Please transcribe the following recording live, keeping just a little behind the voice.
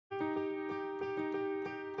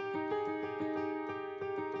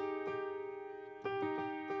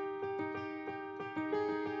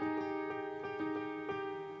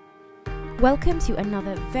Welcome to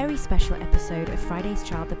another very special episode of Friday's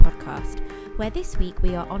Child, the podcast, where this week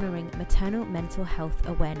we are honouring Maternal Mental Health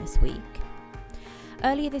Awareness Week.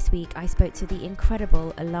 Earlier this week, I spoke to the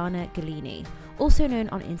incredible Ilana Galini, also known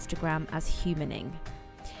on Instagram as Humaning.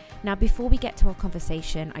 Now, before we get to our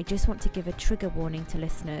conversation, I just want to give a trigger warning to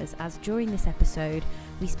listeners, as during this episode,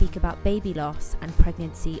 we speak about baby loss and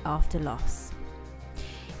pregnancy after loss.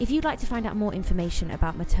 If you'd like to find out more information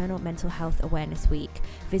about Maternal Mental Health Awareness Week,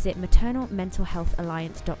 visit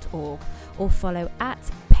maternalmentalhealthalliance.org or follow at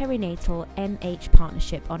Perinatal MH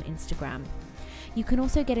Partnership on Instagram. You can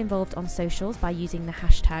also get involved on socials by using the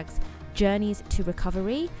hashtags Journeys to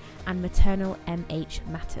Recovery and Maternal MH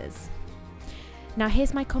Matters. Now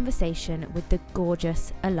here's my conversation with the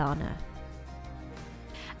gorgeous Ilana.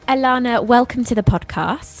 Ilana, welcome to the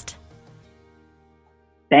podcast.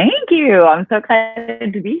 Thank you. I'm so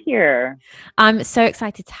excited to be here. I'm so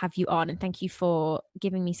excited to have you on, and thank you for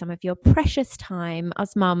giving me some of your precious time.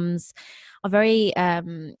 Us mums are very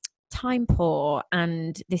time poor,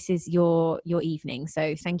 and this is your evening.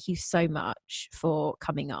 So thank you so much for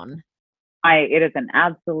coming on. It is an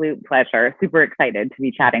absolute pleasure. Super excited to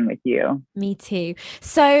be chatting with you. Me too.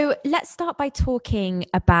 So let's start by talking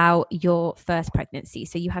about your first pregnancy.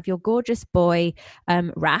 So you have your gorgeous boy,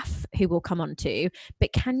 Raf, who we'll come on to,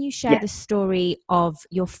 but can you share the story of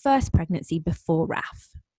your first pregnancy before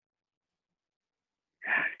Raf?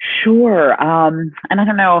 Sure. And I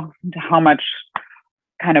don't know how much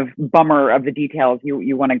kind of bummer of the details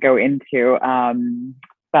you want to go into.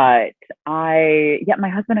 But my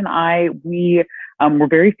husband and I, we were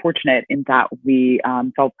very fortunate in that we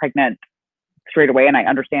fell pregnant straight away. And I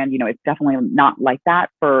understand, it's definitely not like that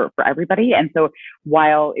for everybody. And so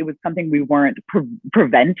while it was something we weren't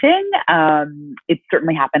preventing, it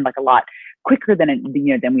certainly happened like a lot quicker than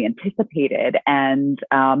we anticipated. And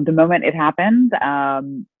the moment it happened,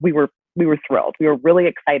 we were thrilled. We were really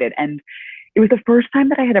excited. And it was the first time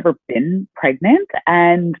that I had ever been pregnant.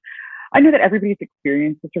 And I know that everybody's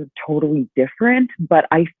experience is sort of totally different, but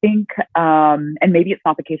I think, and maybe it's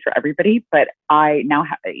not the case for everybody, but I now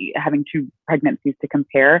having two pregnancies to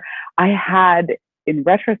compare, I had, in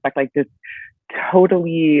retrospect, like this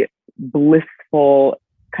totally blissful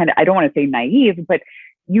kind of, I don't want to say naive, but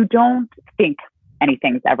you don't think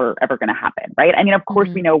anything's ever going to happen, right? I mean, of course,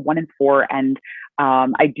 we know 1 in 4, and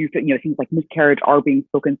I do, things like miscarriage are being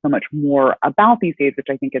spoken so much more about these days, which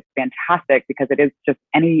I think is fantastic, because it is just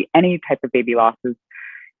any type of baby loss is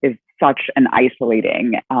such an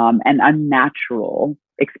isolating and unnatural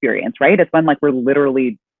experience, right? It's when like we're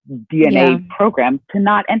literally DNA programmed to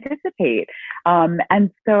not anticipate.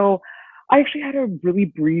 And so I actually had a really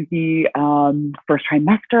breezy first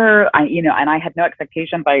trimester. And I had no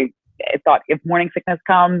expectations. I thought if morning sickness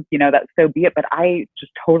comes, that's so be it. But I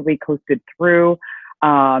just totally coasted through.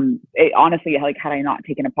 Honestly, like had I not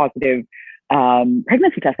taken a positive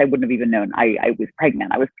pregnancy test, I wouldn't have even known I was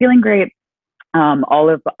pregnant. I was feeling great. All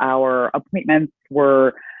of our appointments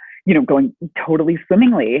were, going totally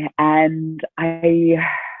swimmingly. And I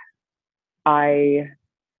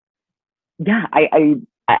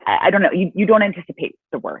don't know. You don't anticipate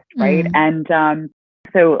the worst, right? And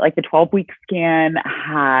so like the 12-week scan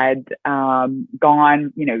had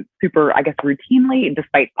gone, super, I guess, routinely,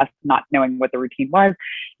 despite us not knowing what the routine was.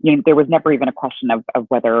 There was never even a question of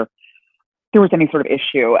whether there was any sort of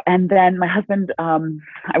issue. And then my husband,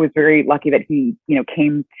 I was very lucky that he,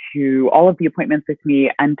 came to all of the appointments with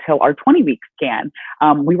me until our 20-week scan.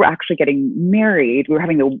 We were actually getting married. We were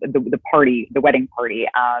having the party, the wedding party,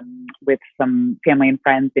 with some family and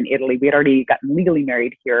friends in Italy. We had already gotten legally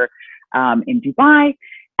married here in Dubai,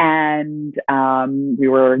 and we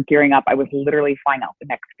were gearing up. I was literally flying out the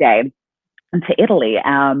next day to Italy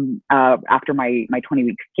after my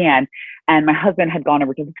 20-week scan, and my husband had gone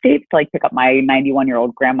over to the States to like pick up my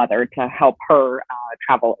 91-year-old grandmother to help her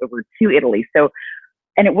travel over to Italy. So,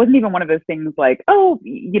 and it wasn't even one of those things like, I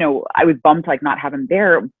was bummed to like not have him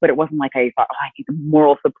there, but it wasn't like I thought, I need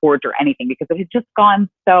moral support or anything, because it had just gone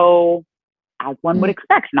so as one would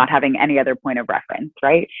expect, not having any other point of reference,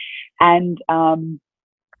 right? And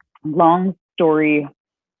long story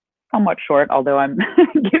somewhat short, although I'm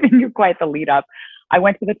giving you quite the lead up, I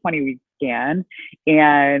went to the 20-week scan,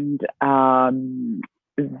 and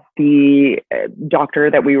the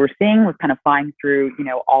doctor that we were seeing was kind of flying through,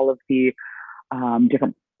 all of the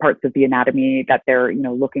different parts of the anatomy that they're,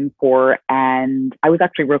 looking for. And I was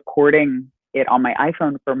actually recording it on my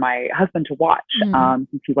iPhone for my husband to watch,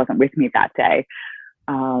 since he wasn't with me that day,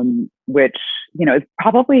 which, is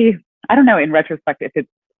probably, I don't know, in retrospect, if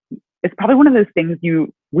it's probably one of those things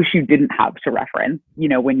you wish you didn't have to reference,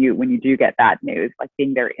 when you do get that news, like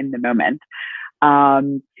being there in the moment.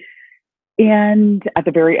 And at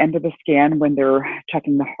the very end of the scan, when they're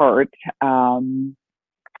checking the heart,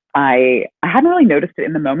 I hadn't really noticed it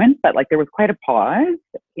in the moment, but like there was quite a pause,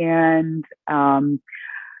 and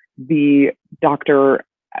the doctor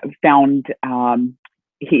found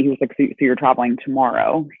he was like, so you're traveling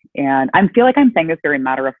tomorrow, and I feel like I'm saying this very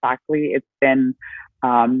matter of factly. It's been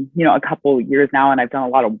a couple years now, and I've done a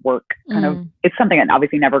lot of work. Kind of, it's something that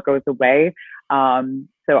obviously never goes away.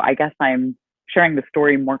 So I guess I'm sharing the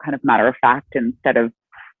story more kind of matter of fact instead of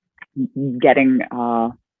getting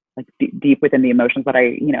like deep within the emotions that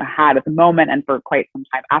I had at the moment and for quite some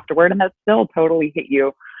time afterward, and that still totally hit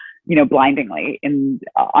you, blindingly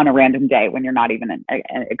on a random day when you're not even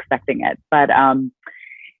expecting it. But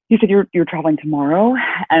you said you're traveling tomorrow,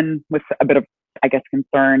 and with a bit of, I guess,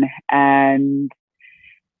 concern, and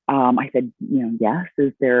I said, yes.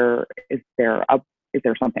 Is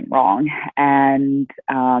there something wrong? And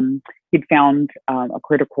he'd found a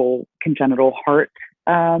critical congenital heart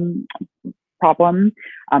problem.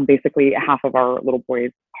 Basically, half of our little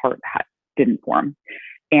boy's heart didn't form,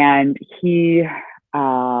 and he.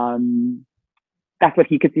 That's what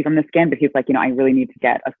he could see from the scan, but he's like, I really need to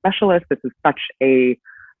get a specialist. This is such a,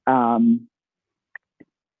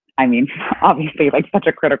 obviously, like such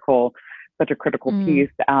a critical piece.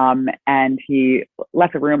 And he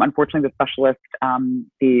left the room. Unfortunately, the specialist,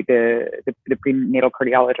 the prenatal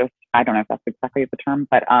cardiologist, I don't know if that's exactly the term,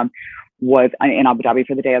 but was in Abu Dhabi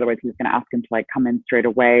for the day. Otherwise, he was going to ask him to like come in straight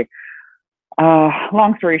away.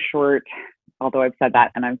 Long story short, although I've said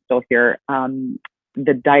that and I'm still here,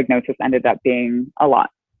 the diagnosis ended up being a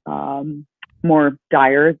lot more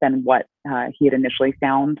dire than what he had initially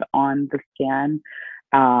found on the scan.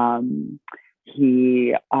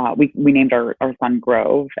 We named our son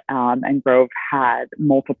Grove, and Grove had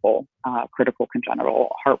multiple critical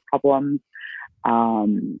congenital heart problems,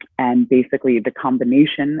 and basically the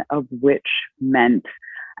combination of which meant,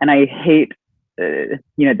 and I hate the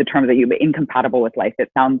term that incompatible with life. It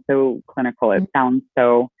sounds so clinical. It sounds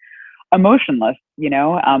so emotionless,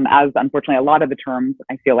 as unfortunately a lot of the terms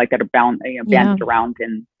I feel like that are banded around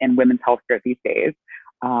in women's healthcare these days.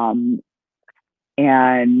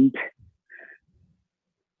 And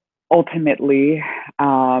ultimately,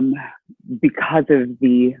 because of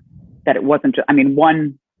that it wasn't just,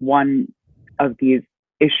 one of these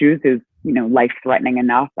issues is, life-threatening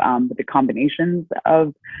enough, but the combinations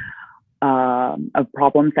of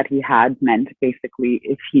problems that he had meant basically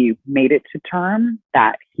if he made it to term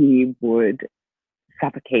that he would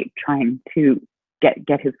suffocate trying to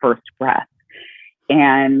get his first breath.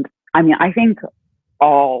 And I think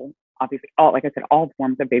obviously all, like I said, all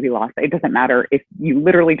forms of baby loss, it doesn't matter if you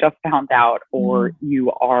literally just found out or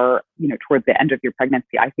you are, towards the end of your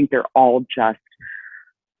pregnancy. I think they're all just,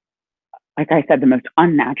 like I said, the most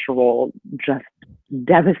unnatural, just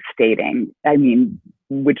devastating.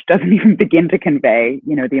 Which doesn't even begin to convey,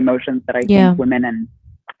 the emotions that I think women and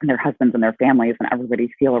their husbands and their families and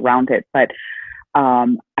everybody feel around it. But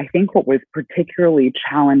I think what was particularly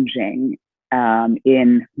challenging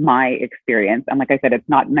in my experience, and like I said, it's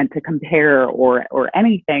not meant to compare or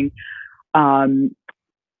anything.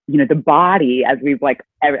 The body, as we've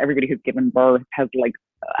everybody who's given birth has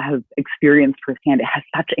experienced firsthand, it has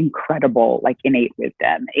such incredible innate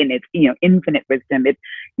wisdom, in its infinite wisdom. It's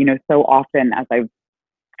so often, as I've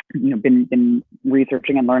been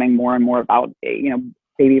researching and learning more and more about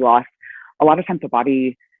baby loss, a lot of times the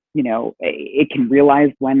body it can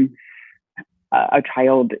realize when a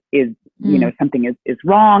child is something is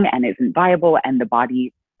wrong and isn't viable, and the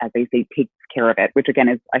body, as they say, takes care of it, which again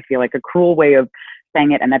is, I feel like, a cruel way of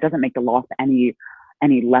saying it, and that doesn't make the loss any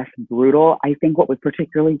less brutal. I think what was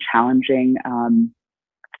particularly challenging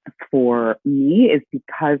for me is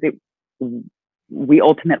because we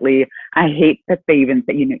ultimately, I hate that they even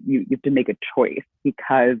say, you have to make a choice,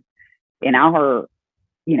 because in our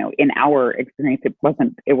experience, it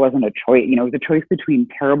wasn't a choice. It was a choice between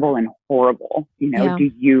terrible and horrible.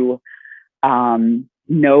 Do you, knowing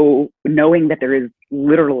that there is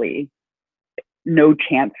literally no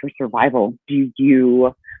chance for survival, do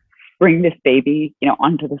you bring this baby,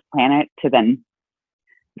 onto this planet to then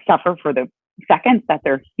suffer for the seconds that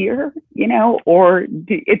they're here, or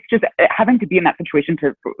it's just having to be in that situation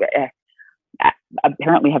to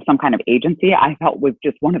apparently have some kind of agency, I felt was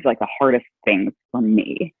just one of the hardest things for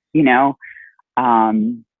me,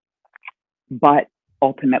 but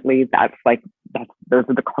ultimately those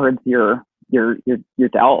are the cards you're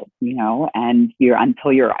dealt, and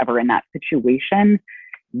until you're ever in that situation,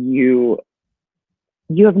 you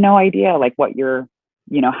have no idea what you're,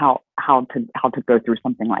 how to go through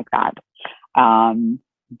something like that.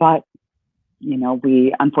 But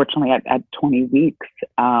we unfortunately at 20 weeks,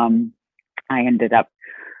 I ended up,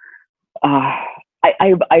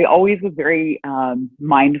 I always was very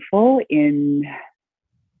mindful in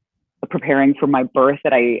preparing for my birth,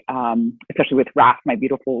 that I, especially with Raph, my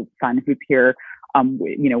beautiful son who's here,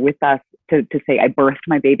 with us, to say I birthed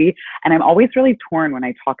my baby. And I'm always really torn when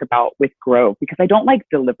I talk about with Grove, because I don't like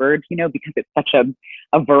delivered, because it's such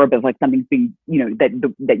a verb of like something's being,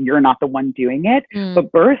 that you're not the one doing it.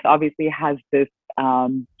 But birth obviously has this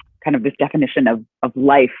kind of this definition of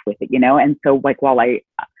life with it, And so like, while I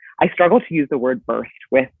struggle to use the word birth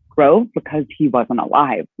with Grove, because he wasn't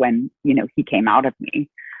alive when, he came out of me.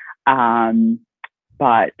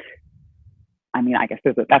 But I mean, I guess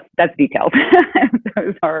that's details.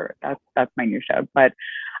 That's minutia. But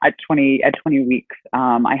at 20 weeks,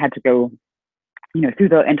 I had to go, through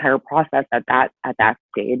the entire process at that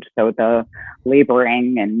stage. So the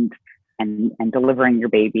laboring and delivering your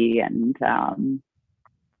baby, and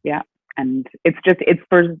and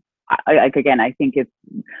again, I think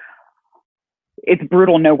it's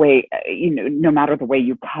brutal. No way, no matter the way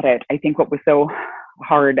you cut it. I think what was so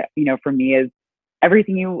hard, for me, is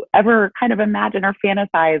everything you ever kind of imagine or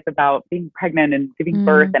fantasize about being pregnant and giving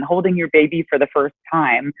birth and holding your baby for the first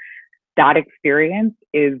time. That experience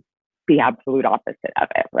is the absolute opposite of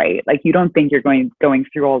it, right? Like, you don't think you're going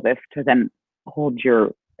through all this to then hold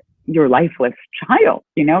your lifeless child.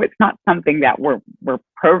 It's not something that we're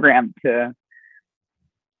programmed to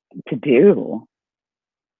do.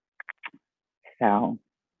 So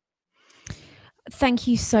thank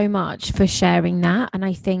you so much for sharing that. And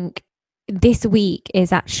I think this week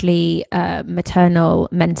is actually Maternal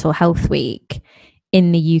Mental Health Week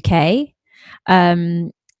in the UK.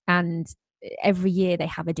 And every year they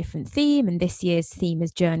have a different theme, and this year's theme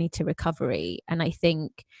is Journey to Recovery. And I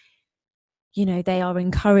think, they are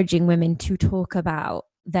encouraging women to talk about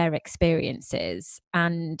their experiences.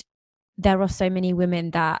 And there are so many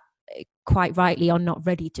women that quite rightly are not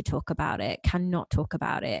ready to talk about it, cannot talk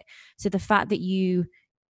about it. So the fact that you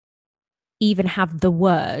even have the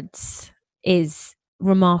words is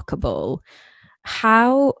remarkable.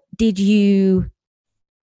 How did you,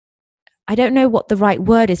 I don't know what the right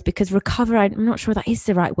word is, because recover, I'm not sure that is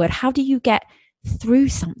the right word. How do you get through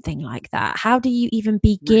something like that? How do you even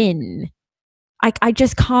begin? I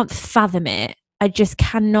just can't fathom it. I just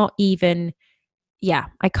cannot even,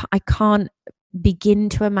 I can't begin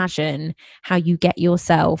to imagine how you get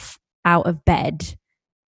yourself out of bed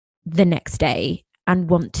the next day and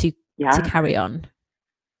want to carry on.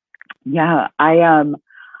 Yeah, I'll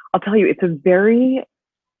tell you, it's a very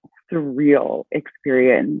surreal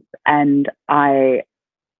experience. And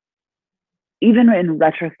even in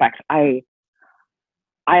retrospect, I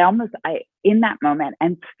in that moment,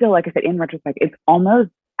 and still, like I said, in retrospect, it's almost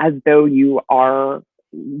as though you are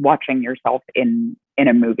watching yourself in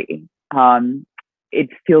a movie. It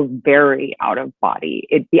feels very out of body.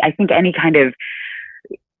 I think any kind of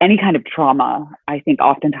trauma, I think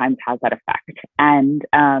oftentimes has that effect. And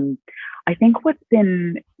I think what's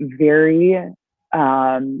been very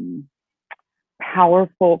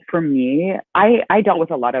powerful for me, I dealt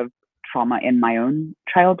with a lot of trauma in my own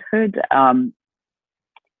childhood,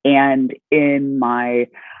 and in my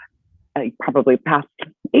probably past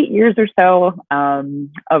 8 years or so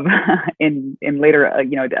of in later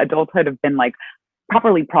adulthood, have been like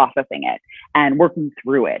properly processing it and working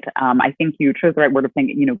through it. I think you chose the right word of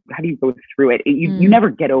saying, how do you go through it? You never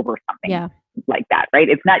get over something like that, right?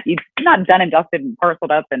 It's not done and dusted and parceled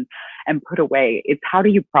up and put away. It's how do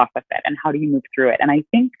you process it and how do you move through it? And I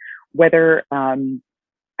think whether, I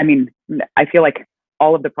feel like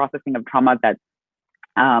all of the processing of trauma that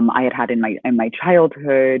I had in my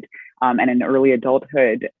childhood and in early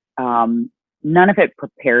adulthood, none of it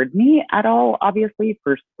prepared me at all, obviously,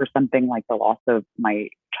 for something like the loss of my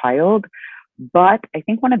child. But I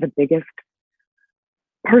think one of the biggest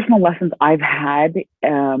personal lessons I've had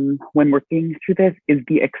when working through this is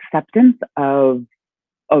the acceptance of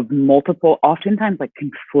multiple, oftentimes like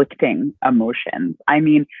conflicting emotions. I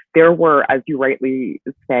mean, there were, as you rightly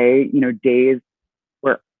say, days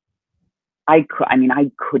where I felt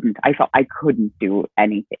I couldn't do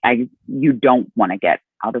anything. You don't want to get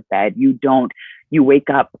out of bed. You wake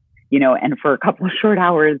up, and for a couple of short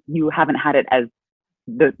hours, you haven't had it as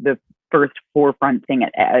the first forefront thing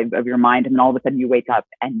of your mind. And then all of a sudden you wake up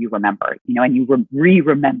and you remember, and you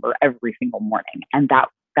remember every single morning. And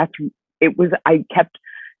I kept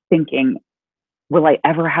thinking, will I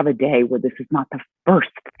ever have a day where this is not the first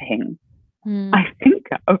thing I think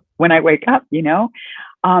of when I wake up,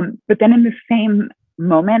 but then in the same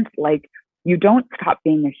moment, like, you don't stop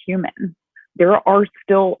being a human. There are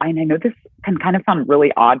still, and I know this can kind of sound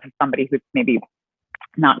really odd to somebody who's maybe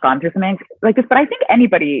not gone through something like this, but I think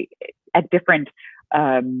anybody at different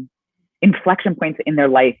inflection points in their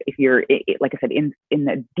life, if you're, like I said, in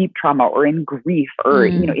the deep trauma or in grief or,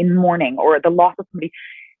 in mourning or the loss of somebody,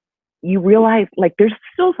 you realize like there's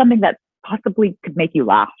still something that possibly could make you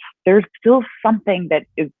laugh. There's still something that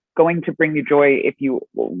is going to bring you joy if you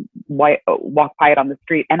walk by it on the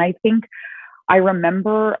street. And I think I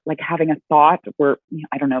remember like having a thought where,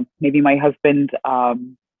 I don't know, maybe my husband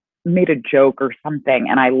made a joke or something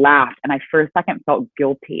and I laughed, and I for a second felt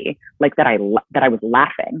guilty, like that I was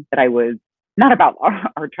laughing, that I was not about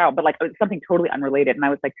our child, but like it was something totally unrelated. And I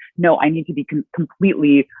was like, no, I need to be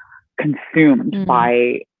completely consumed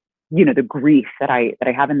by, the grief that I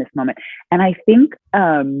have in this moment. And I think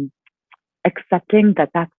accepting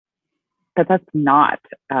that's not,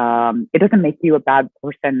 it doesn't make you a bad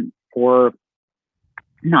person for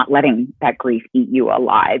not letting that grief eat you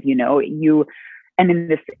alive, and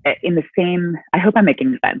in the same, I hope I'm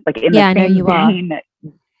making sense. Like in the same vein,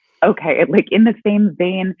 okay, like in the same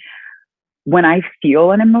vein, when I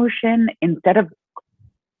feel an emotion, instead of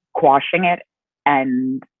quashing it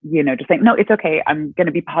and, just saying, no, it's okay, I'm going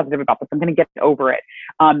to be positive about this, I'm going to get over it.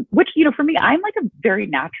 Which, for me, I'm like a very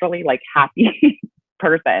naturally like happy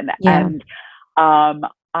person. Yeah. And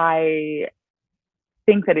I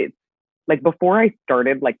think that it's like before I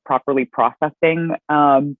started like properly processing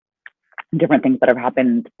different things that have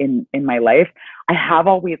happened in my life, I have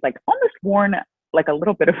always like almost worn like a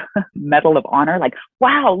little bit of a medal of honor, like,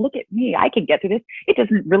 wow, look at me, I can get to this. It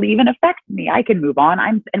doesn't really even affect me. I can move on.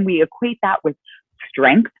 And we equate that with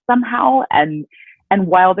strength somehow. And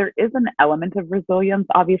while there is an element of resilience,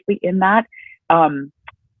 obviously in that,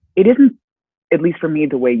 it isn't, at least for me,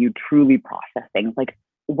 the way you truly process things. Like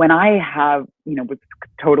when I have, was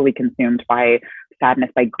totally consumed by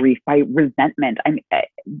sadness, by grief, by resentment.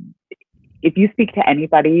 If you speak to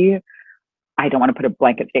anybody, I don't want to put a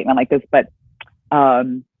blanket statement like this, but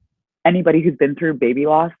anybody who's been through baby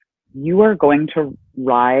loss, you are going to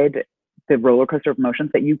ride the roller coaster of emotions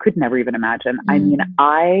that you could never even imagine. I mean,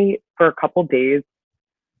 for a couple days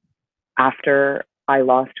after I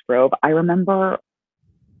lost Grove, I remember,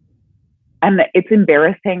 and it's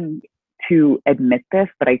embarrassing to admit this,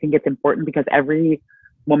 but I think it's important because every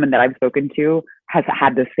woman that I've spoken to has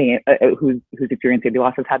had the same, who's experienced baby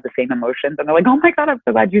loss has had the same emotions. And they're like, oh my God, I'm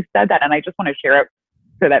so glad you said that. And I just want to share it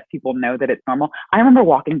so that people know that it's normal. I remember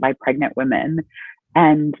walking by pregnant women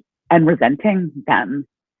and resenting them,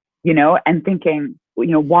 and thinking,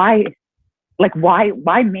 why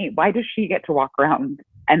me? Why does she get to walk around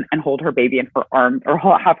and hold her baby in her arms or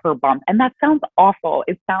have her bump? And that sounds awful.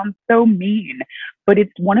 It sounds so mean, but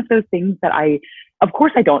it's one of those things that of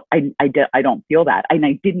course I don't feel that. And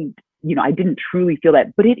I didn't truly feel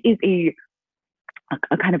that, but it is a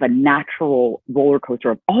kind of a natural roller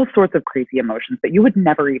coaster of all sorts of crazy emotions that you would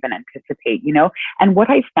never even anticipate, And what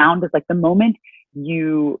I found is like the moment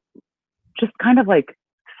you just kind of like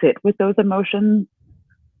sit with those emotions,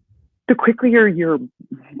 the quicker your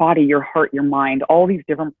body, your heart, your mind, all these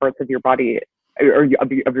different parts of your body or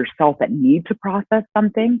of yourself that need to process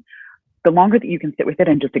something, the longer that you can sit with it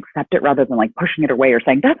and just accept it rather than like pushing it away or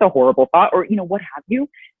saying that's a horrible thought or what have you,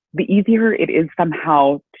 the easier it is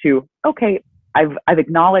somehow to, okay, I've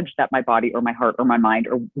acknowledged that my body or my heart or my mind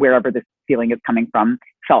or wherever this feeling is coming from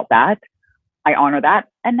felt that. I honor that,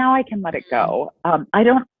 and now I can let it go.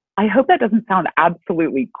 I hope that doesn't sound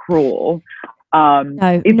absolutely cruel. No,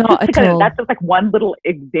 not at all. That's just like one little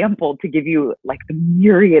example to give you like the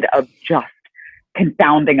myriad of just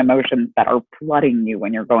confounding emotions that are flooding you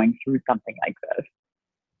when you're going through something like this.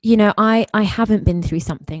 I haven't been through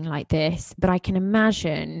something like this, but I can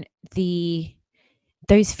imagine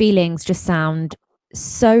those feelings just sound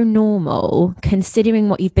so normal considering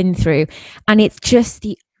what you've been through. And it's just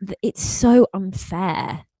it's so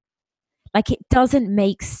unfair. Like, it doesn't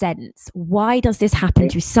make sense. Why does this happen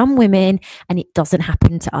to some women and it doesn't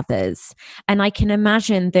happen to others? And I can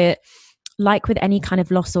imagine that, like with any kind of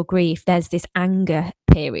loss or grief, there's this anger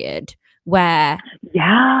period where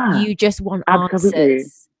you just want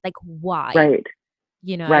answers. Like, why? Right.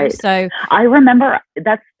 Right. So I remember,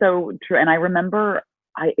 that's so true. And I remember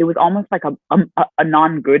it was almost like a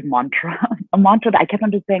non-good mantra, a mantra that I kept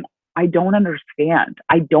on just saying, I don't understand.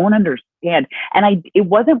 And it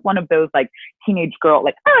wasn't one of those like teenage girl,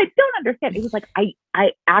 like, oh, I don't understand. It was like,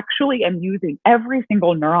 I actually am using every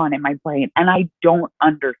single neuron in my brain and I don't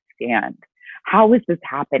understand. How is this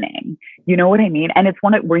happening? You know what I mean? And it's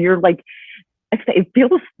one where you're like, it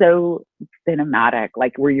feels so cinematic,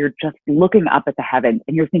 like where you're just looking up at the heavens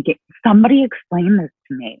and you're thinking, somebody explain this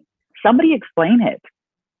to me. Somebody explain it.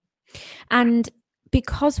 And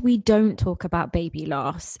because we don't talk about baby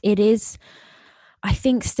loss, it is, I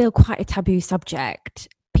think, still quite a taboo subject.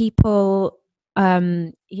 people,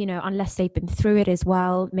 unless they've been through it as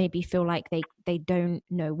well, maybe feel like they don't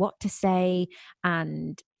know what to say.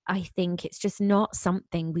 And I think it's just not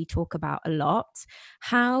something we talk about a lot.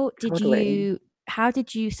 How did Totally.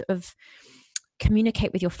 you sort of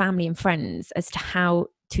communicate with your family and friends as to how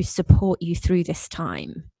to support you through this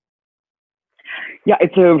time? Yeah,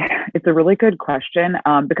 it's a really good question,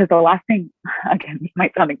 because the last thing, again, this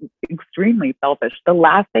might sound extremely selfish. The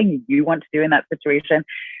last thing you want to do in that situation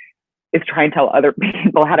is try and tell other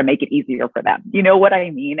people how to make it easier for them. You know what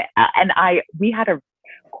I mean? And we had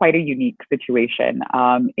quite a unique situation,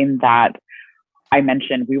 in that I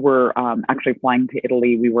mentioned we were, actually flying to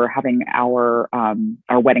Italy. We were having our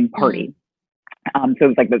wedding party. So it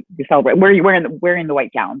was like the celebrate. Wearing the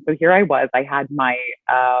white gown. So here I was. I had my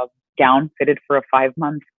gown fitted for a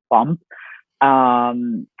 5-month bump,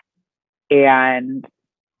 and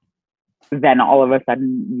then all of a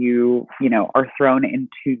sudden you are thrown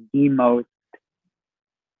into the most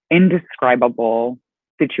indescribable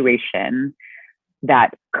situation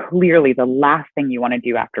that clearly the last thing you want to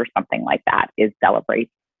do after something like that is celebrate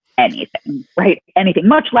anything, right? Anything,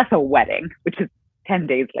 much less a wedding, which is 10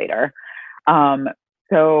 days later.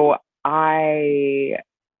 So I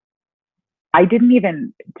didn't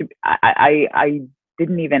even, I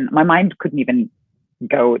didn't even, my mind couldn't even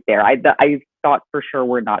go there. I thought for sure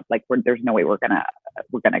there's no way we're gonna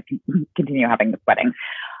continue having this wedding.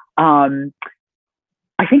 I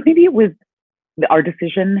think maybe it was our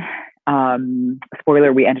decision.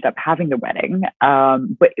 Spoiler, we ended up having the wedding.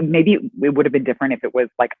 But maybe it would have been different if it was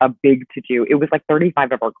like a big to do. It was like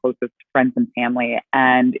 35 of our closest friends and family.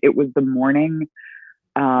 And it was the morning,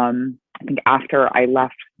 I think after I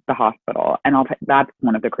left the hospital. And that's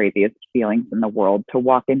one of the craziest feelings in the world, to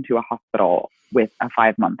walk into a hospital with a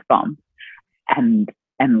 5-month bump and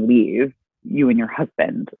leave you and your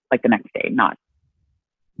husband like the next day, not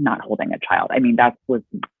holding a child. I mean, that was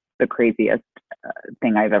the craziest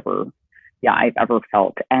thing I've ever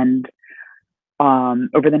felt. And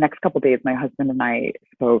over the next couple of days, my husband and I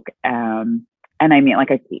spoke, and I mean, like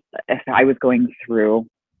I was going through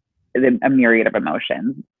a myriad of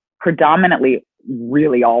emotions, predominantly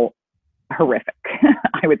really all horrific.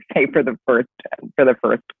 I would say for the first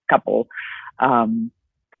couple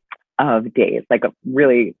of days, like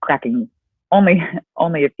really cracking only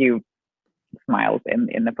a few smiles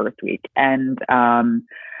in the first week. And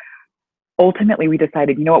ultimately we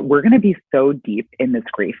decided, you know what, we're going to be so deep in this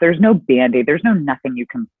grief. There's no Band-Aid. There's no nothing you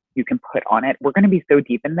can put on it. We're going to be so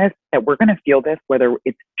deep in this that we're going to feel this, whether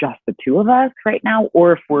it's just the two of us right now,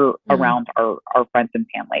 or if we're around our friends and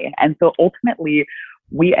family. And so ultimately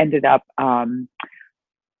we ended up,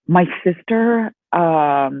 my sister,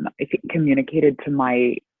 I think, communicated to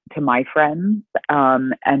my friends,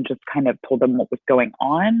 and just kind of told them what was going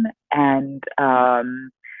on. And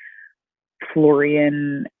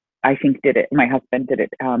Florian, I think, did it. My husband did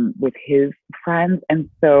it with his friends. And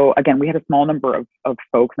so again, we had a small number of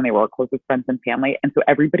folks, and they were our closest friends and family. And so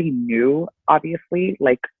everybody knew, obviously,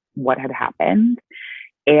 like what had happened.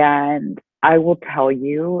 And I will tell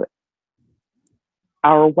you,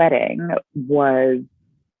 our wedding was,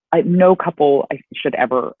 no couple should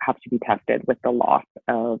ever have to be tested with the loss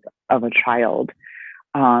of a child.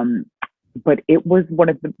 But it was one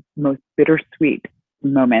of the most bittersweet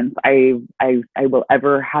moments I will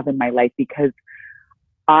ever have in my life, because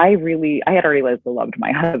I had already loved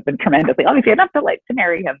my husband tremendously. Obviously, enough to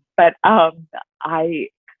marry him, but I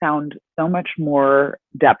found so much more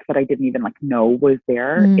depth that I didn't even know was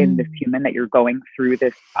there in this human that you're going through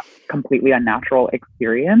this completely unnatural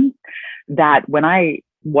experience. That when I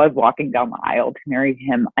was walking down the aisle to marry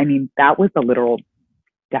him, I mean, that was the literal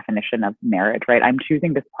definition of marriage, right? I'm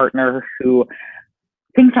choosing this partner who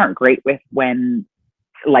things aren't great with when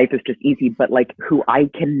life is just easy, but who I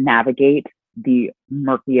can navigate the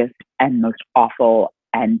murkiest and most awful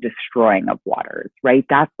and destroying of waters, right?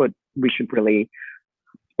 That's what we should really,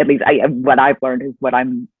 at least what I've learned, is what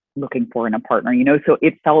I'm looking for in a partner, so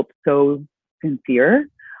it felt so sincere.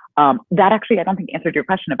 That actually, I don't think answered your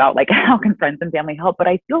question about how can friends and family help, but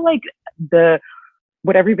I feel like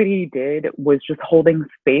what everybody did was just holding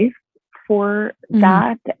space for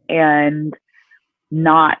that, and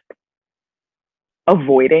not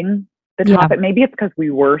avoiding the topic. Maybe it's because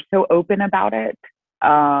we were so open about it.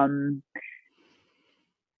 I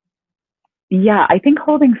think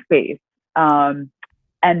holding space,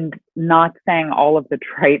 and not saying all of the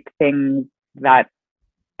trite things that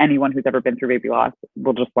anyone who's ever been through baby loss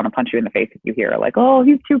will just want to punch you in the face if you hear, oh,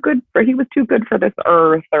 he was too good for this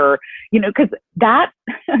earth, or because that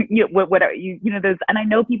those, and I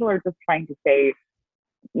know people are just trying to say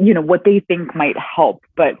what they think might help,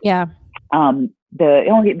 but another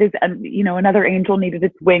angel needed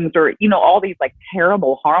its wings, or all these like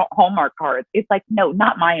terrible Hallmark cards. It's like, no,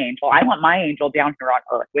 not my angel. I want my angel down here on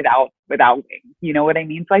earth without wings. You know what I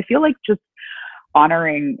mean? So I feel like just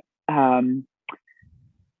honoring and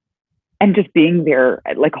just being there,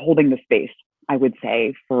 like holding the space, I would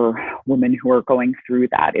say, for women who are going through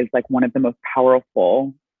that is like one of the most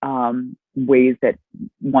powerful ways that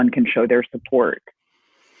one can show their support.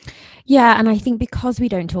 Yeah. And I think because we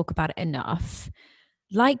don't talk about it enough,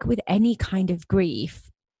 like with any kind of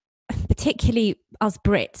grief, particularly us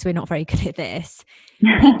Brits, we're not very good at this.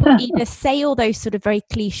 People either say all those sort of very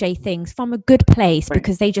cliche things from a good place Right.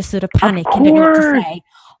 because they just sort of panic and don't know what to say,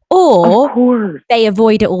 or they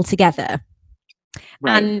avoid it altogether.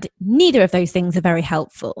 Right. And neither of those things are very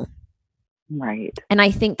helpful. Right. And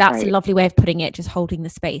I think that's a lovely way of putting it, just holding the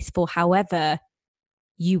space for however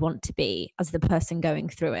you want to be as the person going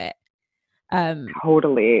through it.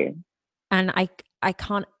 Totally. And I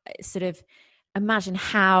can't sort of imagine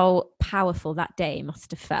how powerful that day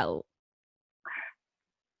must have felt.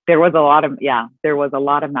 There was a lot of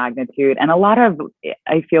magnitude, and a lot of,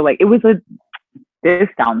 I feel like this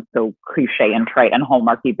sounds so cliche and trite and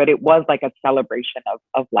hallmarky, but it was like a celebration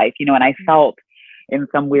of life, and I felt in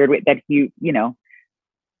some weird way that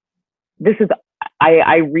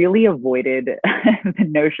I really avoided the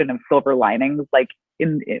notion of silver linings, like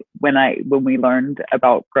when we learned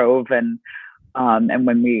about Grove and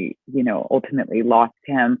when we, ultimately lost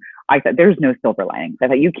him. I thought there's no silver linings. I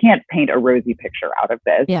thought you can't paint a rosy picture out of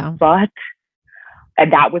this. Yeah.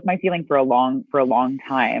 And that was my feeling for a long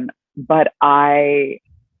time. But I,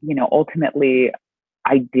 ultimately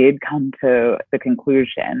I did come to the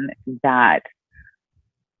conclusion that,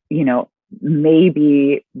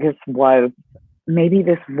 maybe this was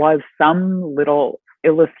some little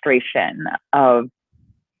illustration of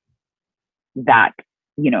that,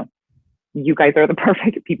 you guys are the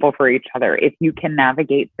perfect people for each other. If you can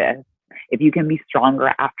navigate this, if you can be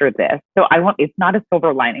stronger after this. So it's not a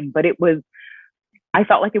silver lining, but I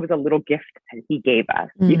felt like it was a little gift that he gave us.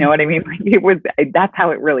 You know what I mean? Like that's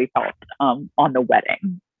how it really felt on the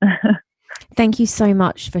wedding. Thank you so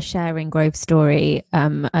much for sharing Grove's story,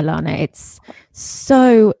 Alana. It's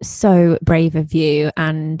so, so brave of you,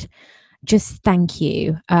 and just thank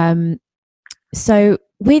you. So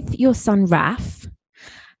with your son, Raf,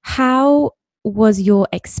 how was your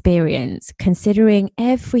experience considering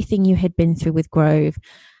everything you had been through with Grove?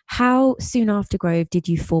 How soon after Grove did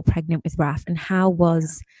you fall pregnant with Raf, and how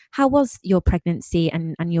was your pregnancy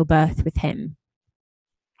and your birth with him?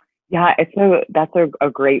 Yeah, that's a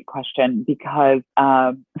great question, because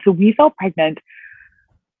so we fell pregnant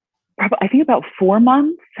probably, I think, about 4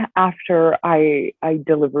 months after I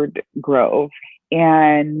delivered Grove,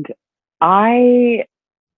 and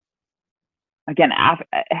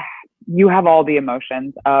you have all the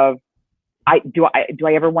emotions of do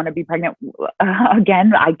I ever want to be pregnant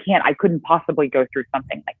again? I can't. I couldn't possibly go through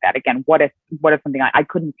something like that again. What if something I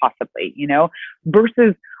couldn't possibly,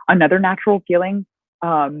 versus another natural feeling,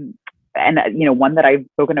 and one that I've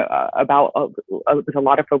spoken about with a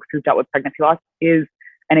lot of folks who've dealt with pregnancy loss is,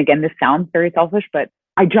 and again, this sounds very selfish, but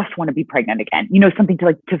I just want to be pregnant again. Something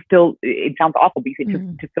to fill. It sounds awful, but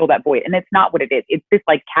to fill that void, and it's not what it is. It's this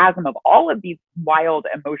like chasm of all of these wild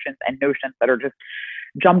emotions and notions that are just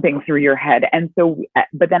jumping through your head. And so,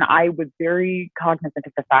 but then I was very cognizant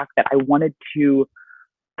of the fact that I wanted to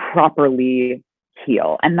properly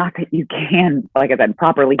heal, and not that you can, like I said,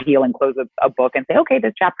 properly heal and close a book and say, okay,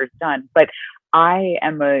 this chapter's done. But I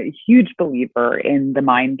am a huge believer in the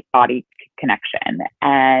mind-body connection,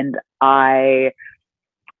 and I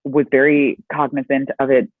was very cognizant of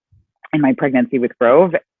it in my pregnancy with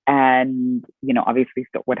Grove. And, obviously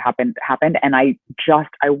what happened. And I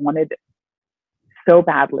wanted so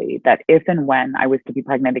badly that if and when I was to be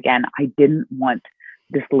pregnant again, I didn't want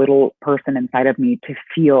this little person inside of me to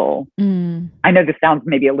feel, I know this sounds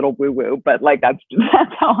maybe a little woo-woo, but like that's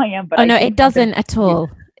how I am. But no, it doesn't at all.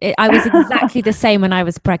 I was exactly the same when I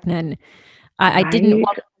was pregnant. I didn't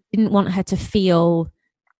want her to feel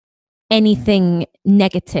anything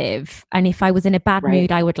negative, and if I was in a bad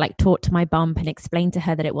mood, I would talk to my bump and explain to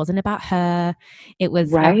her that it wasn't about her, it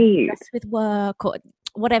was with work or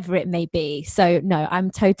whatever it may be. So no,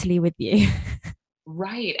 I'm totally with you.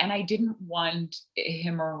 Right. And I didn't want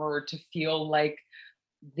him or her to feel like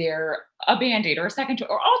they're a band-aid or a second to,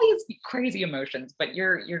 or all these crazy emotions, but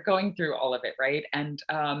you're going through all of it, right? And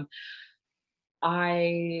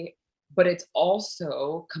but it's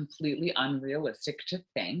also completely unrealistic to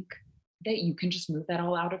think that you can just move that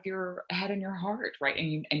all out of your head and your heart, right?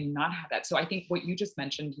 And not have that. So I think what you just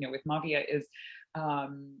mentioned, with Mavia is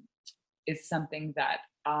is something that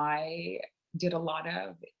I did a lot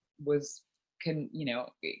of, was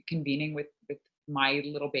convening with my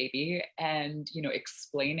little baby and,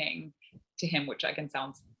 explaining to him, which I can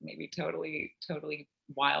sound maybe totally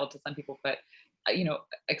wild to some people, but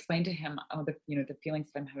explain to him, oh, the feelings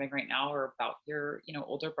that I'm having right now are about your,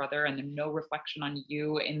 older brother, and then no reflection on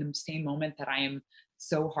you. In the same moment that I am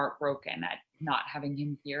so heartbroken at not having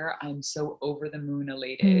him here, I'm so over the moon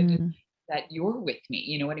elated Mm. that you're with me.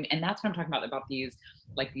 You know what I mean? And that's what I'm talking about these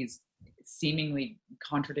seemingly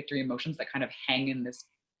contradictory emotions that kind of hang in this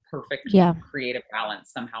perfect Yeah. creative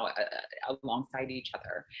balance somehow alongside each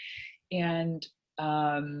other. And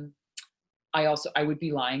I would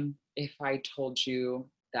be lying if I told you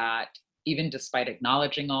that, even despite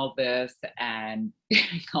acknowledging all this and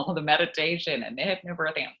all the meditation and the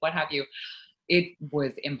hypnobirthing and what have you, it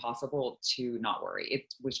was impossible to not worry.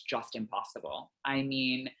 It was just impossible. I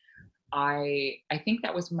mean, I think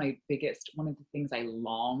that was my biggest, one of the things I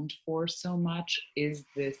longed for so much, is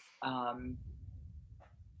this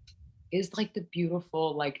is like the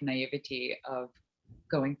beautiful like naivety of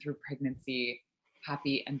going through pregnancy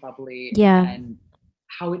happy and bubbly, Yeah. and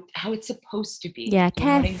how it's supposed to be. Yeah. You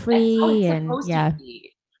know what I mean? That's how Carefree it's and supposed to yeah.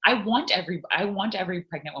 be. I want every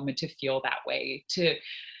pregnant woman to feel that way.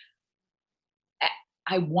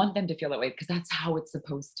 I want them to feel that way because that's how it's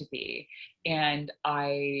supposed to be. And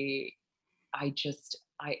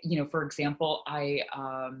for example,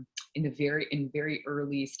 in very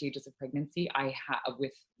early stages of pregnancy,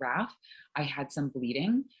 with Raf, I had some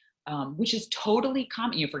bleeding, which is totally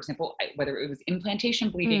common. For example, whether it was implantation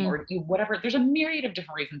bleeding Mm. or whatever, there's a myriad of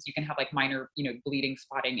different reasons you can have like minor, bleeding,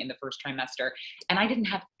 spotting in the first trimester. And I didn't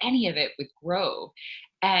have any of it with Grove.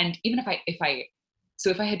 And even if I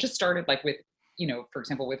had just started like with, for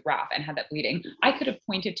example, with Raf and had that bleeding, I could have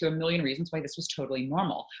pointed to a million reasons why this was totally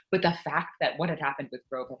normal. But the fact that what had happened with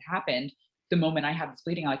Grove had happened the moment I had this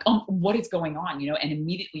bleeding, I'm like, oh, what is going on? And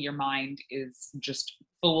immediately your mind is just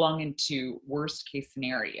flung into worst case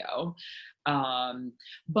scenario.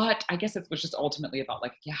 But I guess it was just ultimately about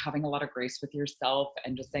like, yeah, having a lot of grace with yourself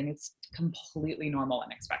and just saying it's completely normal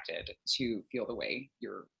and expected to feel the way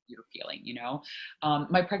you're feeling.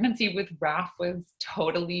 My pregnancy with Raf was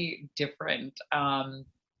totally different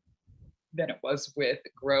than it was with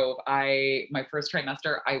Grove. My first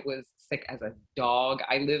trimester, I was sick as a dog.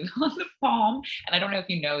 I lived on the Palm, and I don't know if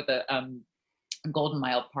you know the Golden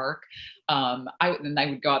Mile Park. I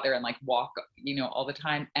would go out there and like walk, all the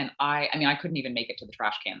time. And I mean, I couldn't even make it to the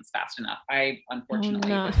trash cans fast enough. Oh Unfortunately,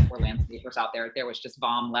 no. those poor landscapers out there was just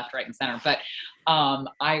vom left, right, and center. But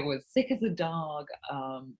I was sick as a dog.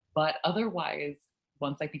 But otherwise,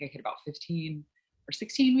 once I think I hit about 15 or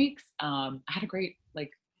 16 weeks, I had a great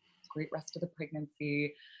rest of the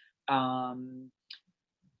pregnancy.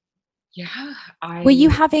 Yeah, Were you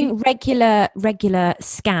I think having regular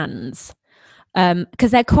scans?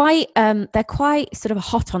 Because they're quite sort of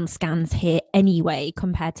hot on scans here anyway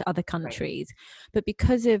compared to other right. countries. But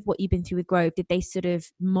because of what you've been through with Grove, did they sort of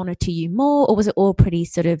monitor you more, or was it all pretty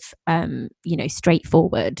sort of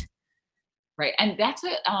straightforward? Right. And that's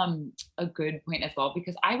a good point as well,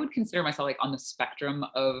 because I would consider myself like on the spectrum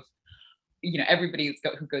of, who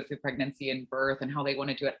goes through pregnancy and birth and how they want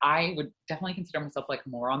to do it. I would definitely consider myself like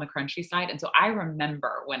more on the crunchy side. And so I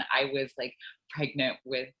remember when I was like pregnant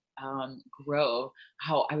with Grove,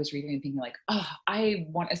 how I was reading and thinking like, oh, I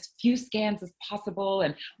want as few scans as possible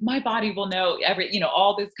and my body will know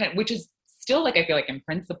all this which is still like, I feel like in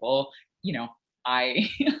principle, you know, I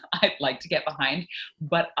I'd like to get behind,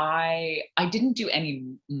 but I didn't do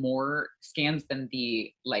any more scans than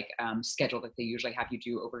the schedule that they usually have you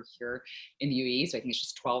do over here in the UAE. So I think it's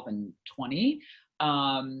just 12 and 20.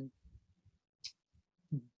 Um,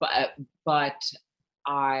 but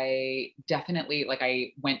I definitely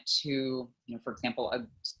I went to, for example,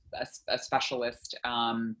 a specialist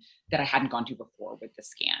that I hadn't gone to before with the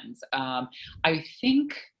scans. I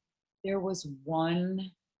think there was one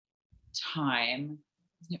time.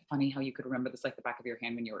 Isn't it funny how you could remember this like the back of your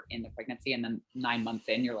hand when you were in the pregnancy, and then 9 months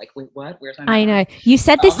in, you're like, wait, what? Where's my I know. memory? You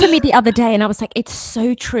said this to me Um, the other day, and I was like, it's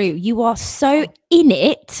so true. You are so in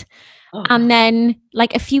it. oh And God, then,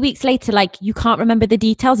 like, a few weeks later, like, you can't remember the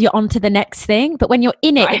details. You're on to the next thing. But when you're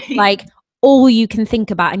in it, it's right? like all you can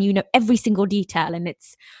think about, and you know every single detail, and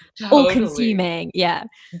it's all Totally, consuming. Yeah.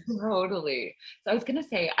 totally. So I was gonna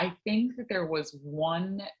say, I think that there was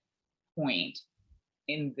one point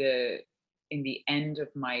in the end of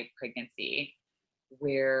my pregnancy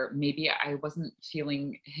where maybe I wasn't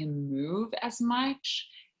feeling him move as much.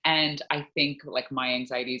 And I think like my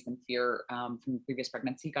anxieties and fear from the previous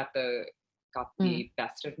pregnancy got the got the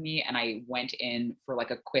best of me, and I went in for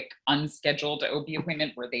like a quick unscheduled OB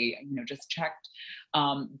appointment where they, just checked.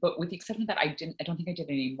 But with the exception of that, I don't think I did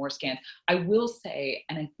any more scans. I will say,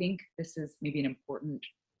 and I think this is maybe an important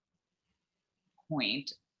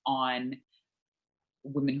point on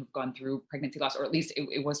women who've gone through pregnancy loss, or at least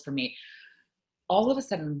it was for me. All of a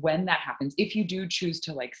sudden, when that happens, if you do choose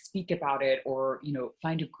to like speak about it, or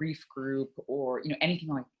find a grief group, or anything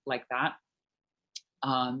like that,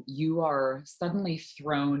 you are suddenly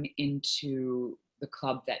thrown into the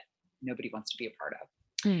club that nobody wants to be a part of.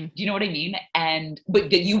 Do you know what I mean? But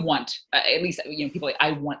that you want, at least, people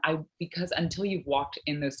like, because until you've walked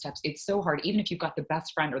in those steps, it's so hard. Even if you've got the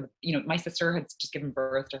best friend, or my sister had just given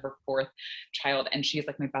birth to her 4th child, and she is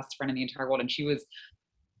like my best friend in the entire world. And she was,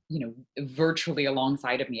 virtually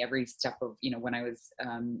alongside of me every step of, when I was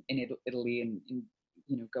in Italy, and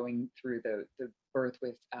going through the birth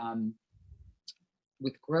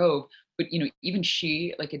with Grove. But even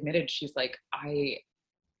she like admitted, she's like,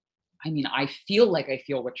 I mean, I feel like I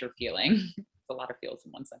feel what you're feeling. It's a lot of feels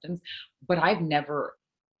in one sentence, but I've never,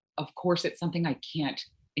 of course, it's something I can't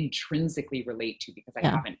intrinsically relate to because I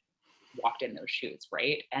haven't walked in those shoes,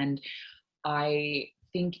 right? And I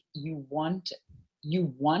think you want,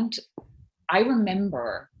 I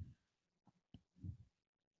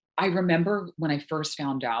remember when I first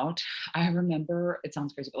found out, it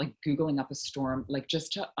sounds crazy, but like Googling up a storm, like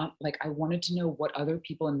just to, like, I wanted to know what other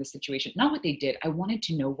people in this situation, not what they did, I wanted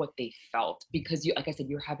to know what they felt, because like I said,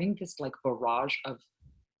 you're having this like barrage of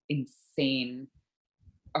insane,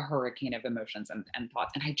 a hurricane of emotions and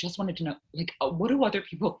thoughts. And I just wanted to know, like, what do other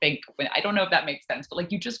people think? I don't know if that makes sense, but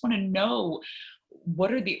like, you just want to know,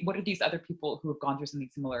 what are these other people who have gone through something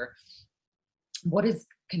similar, what is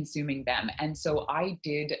consuming them? And so I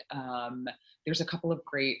did, there's a couple of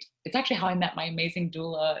great, it's actually how I met my amazing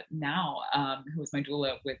doula now, who was my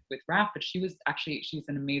doula with Raph, but she's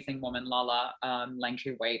an amazing woman, Lala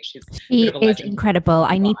Langtree White. She is incredible.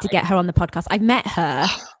 I need to get her on the podcast. I've met her.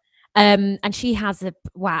 And she has an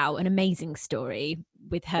amazing story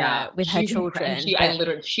with her her children.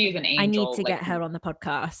 She is an angel. I need to get her on the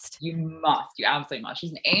podcast. You absolutely must.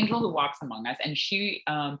 She's an angel who walks among us, and she,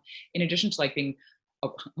 in addition to like being a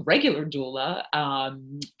regular doula,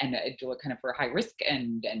 and a doula kind of for high risk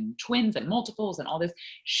and twins and multiples and all this,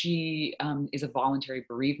 she is a voluntary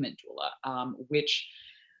bereavement doula, which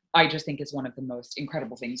I just think is one of the most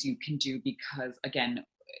incredible things you can do, because again,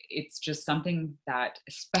 it's just something that,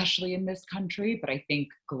 especially in this country, but I think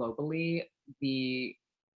globally, the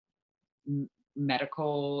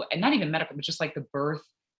medical, and not even medical, but just like the birth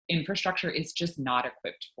infrastructure is just not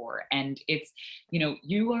equipped for. And it's,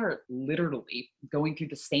 you are literally going through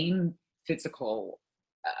the same physical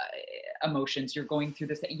emotions. You're going through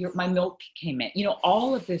this, my milk came in,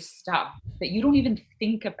 all of this stuff that you don't even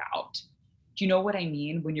think about. Do you know what I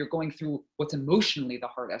mean? When you're going through what's emotionally the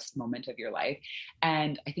hardest moment of your life.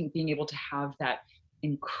 And I think being able to have that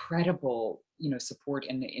incredible, support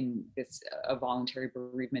in this voluntary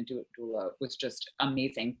bereavement doula was just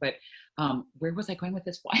amazing. But where was I going with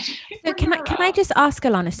this? Why? So can I just ask,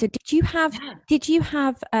 Alana? So did you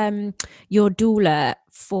have your doula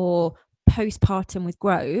for postpartum with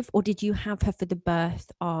Grove, or did you have her for the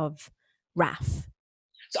birth of Raph?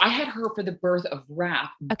 So I had her for the birth of Raph,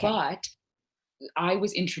 okay. But I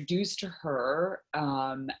was introduced to her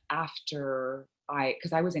after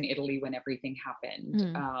because I was in Italy when everything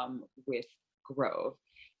happened with Grove,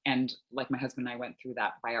 and like my husband and I went through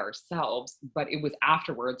that by ourselves. But it was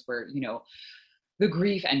afterwards where the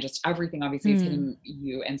grief and just everything obviously is hitting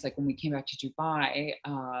you. And it's like when we came back to Dubai,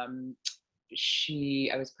 I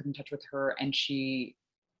was put in touch with her, and she,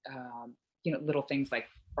 little things like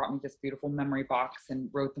brought me this beautiful memory box and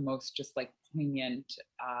wrote the most just like poignant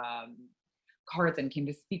cards, and came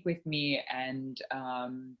to speak with me, and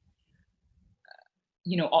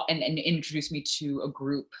and introduced me to a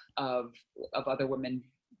group of other women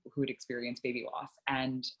who had experienced baby loss.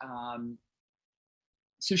 And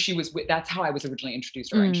so that's how I was originally introduced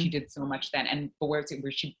to her, and she did so much then. And but where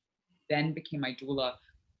she then became my doula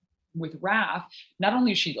with Raph, not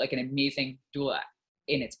only is she like an amazing doula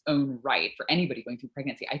in its own right for anybody going through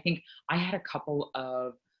pregnancy, I think I had a couple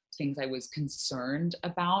of things I was concerned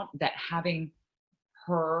about, that having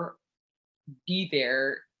her be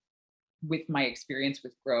there with my experience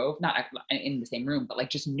with Grove, not in the same room, but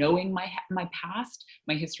like just knowing my past,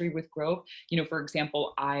 my history with Grove. For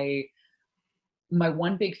example, my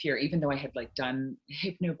one big fear, even though I had like done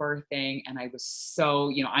hypnobirthing, and I was so,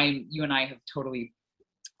 you and I have totally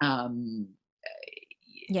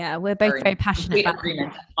Yeah, we're both are in very passionate complete about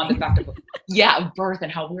agreement on the fact of of birth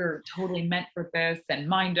and how we're totally meant for this and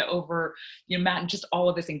mind over, Matt, and just all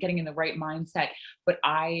of this and getting in the right mindset. But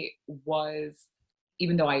I was,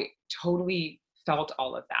 even though I totally felt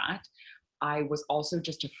all of that, I was also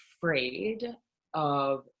just afraid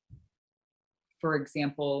of, for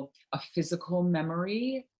example, a physical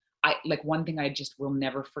memory. I like one thing I just will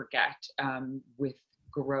never forget with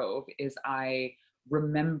Grove is I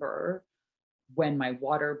remember when my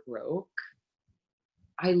water broke.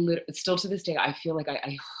 Still to this day, I feel like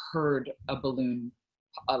I heard a balloon,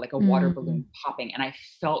 like a water balloon popping, and I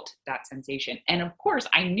felt that sensation. And of course,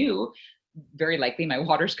 I knew very likely my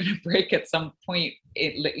water's going to break at some point,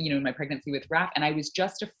 in my pregnancy with Raph. And I was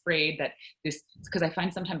just afraid that because I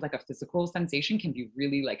find sometimes like a physical sensation can be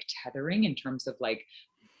really like tethering in terms of like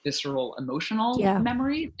visceral emotional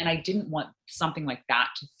memory. And I didn't want something like that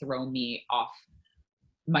to throw me off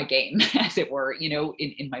my game, as it were,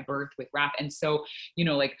 in my birth with Raph. And so,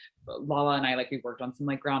 like Lala and I, like we worked on some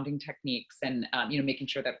like grounding techniques and, making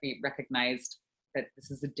sure that we recognized that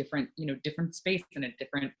this is a different, different space and a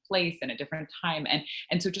different place and a different time.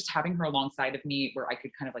 And so just having her alongside of me where I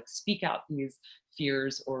could kind of like speak out these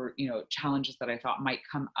fears or, challenges that I thought might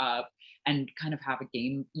come up and kind of have a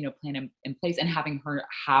game, plan in place, and having her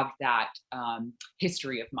have that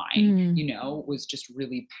history of mine, was just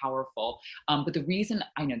really powerful. But the reason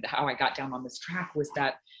I know how I got down on this track was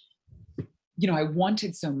that, I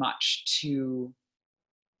wanted so much to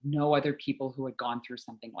know other people who had gone through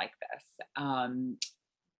something like this.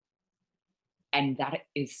 And that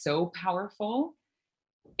is so powerful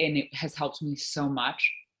and it has helped me so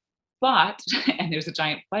much. But, and there's a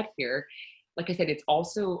giant but here, like I said, it's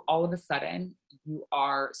also all of a sudden you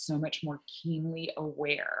are so much more keenly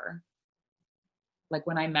aware. Like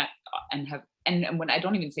when I met and when I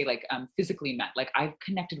don't even say like physically met, like I've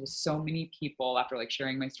connected with so many people after like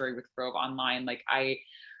sharing my story with Grove online. Like I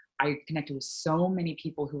connected with so many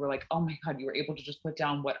people who were like, oh my God, you were able to just put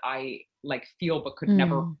down what I like feel, but could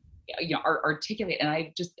never, articulate. And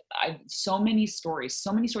I so many stories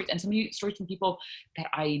and so many stories from people that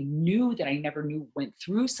I knew that I never knew went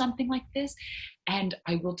through something like this. And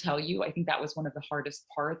I will tell you, I think that was one of the hardest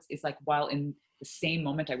parts is like, while in the same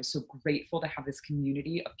moment, I was so grateful to have this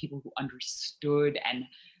community of people who understood and,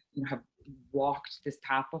 have walked this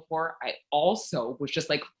path before. I also was just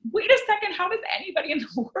like, wait a second, how does anybody in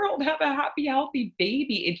the world have a happy, healthy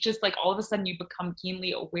baby? It's just like all of a sudden you become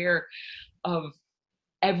keenly aware of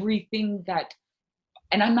everything that,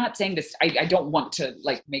 and I'm not saying this, I don't want to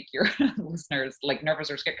like make your listeners like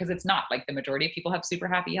nervous or scared, because it's not. Like the majority of people have super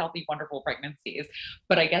happy, healthy, wonderful pregnancies.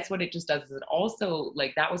 But I guess what it just does is it also,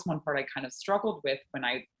 like that was one part I kind of struggled with when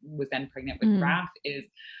I was then pregnant with Raph, is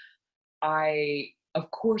I of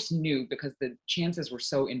course knew, because the chances were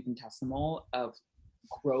so infinitesimal of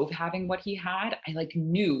Grove having what he had, I like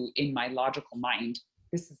knew in my logical mind,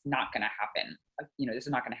 this is not going to happen. This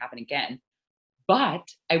is not going to happen again. But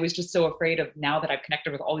I was just so afraid of, now that I've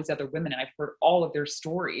connected with all these other women and I've heard all of their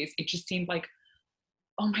stories, it just seemed like,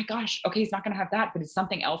 oh my gosh, okay, he's not going to have that, but is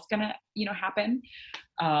something else going to, happen?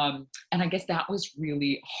 And I guess that was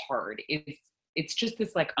really hard. It's just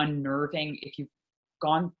this like unnerving, if you've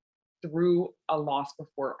gone through a loss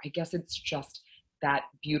before, I guess it's just that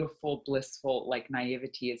beautiful, blissful, like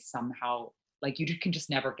naivety is somehow like you can just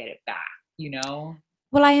never get it back.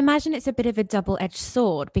 Well, I imagine it's a bit of a double-edged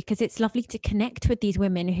sword, because it's lovely to connect with these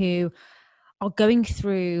women who are going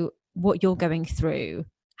through what you're going through.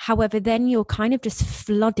 However, then you're kind of just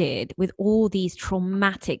flooded with all these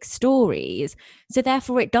traumatic stories. So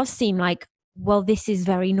therefore it does seem like, well, this is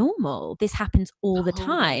very normal. This happens all the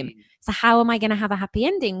time. So how am I going to have a happy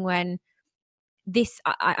ending when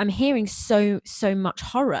I'm hearing so much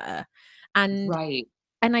horror? And right.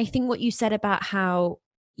 And I think what you said about how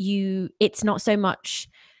it's not so much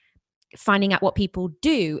finding out what people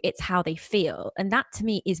do, it's how they feel. And that to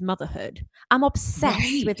me is motherhood. I'm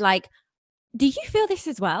obsessed with like, do you feel this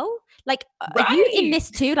as well? Like, are you in this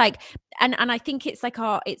too? Like, and I think it's like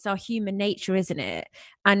it's our human nature, isn't it?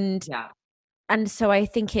 And so I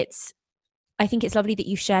think it's lovely that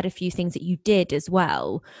you shared a few things that you did as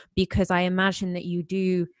well, because I imagine that you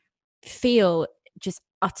do feel just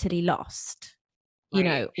utterly lost.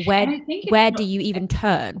 Right. Where do you even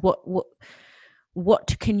turn?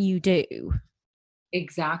 What can you do?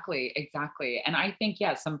 Exactly. And I think,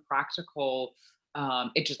 some practical,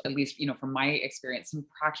 it just, at least, from my experience, some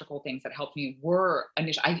practical things that helped me were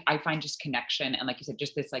initial. I find just connection. And like you said,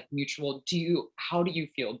 just this like mutual, how do you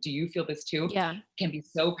feel? Do you feel this too? Yeah. Can be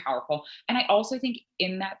so powerful. And I also think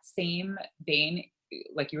in that same vein,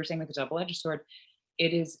 like you were saying with the double-edged sword,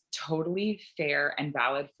 it is totally fair and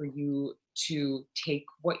valid for you to take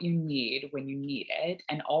what you need when you need it,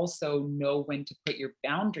 and also know when to put your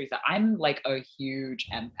boundaries up. I'm like a huge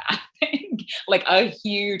empath, like a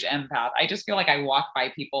huge empath. I just feel like I walk by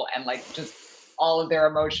people and like just all of their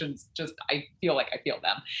emotions, just I feel like I feel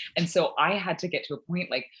them. And so I had to get to a point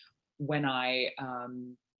like when I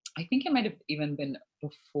think it might have even been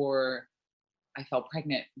before I fell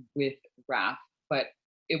pregnant with Raph, but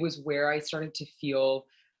it was where I started to feel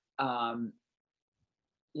um,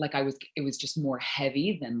 like it was just more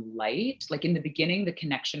heavy than light. Like in the beginning, the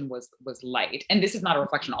connection was light. And this is not a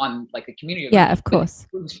reflection on like the community, Yeah, of but course.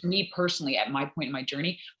 it was for me personally at my point in my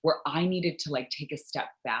journey where I needed to like take a step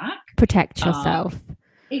back. Protect yourself.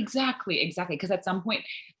 Exactly. Because at some point,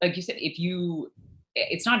 like you said,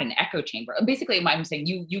 it's not an echo chamber. Basically, I'm saying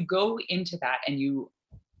you go into that and you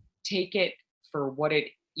take it for what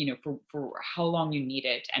it, for how long you need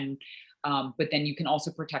it. And, but then you can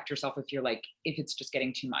also protect yourself if it's just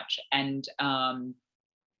getting too much. And,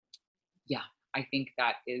 yeah, I think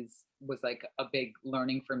that was like a big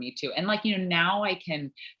learning for me too. And like, now I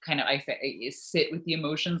can sit with the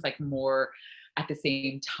emotions like more at the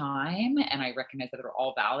same time. And I recognize that they're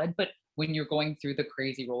all valid, but when you're going through the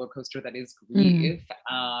crazy roller coaster that is grief,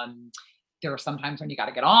 there are some times when you got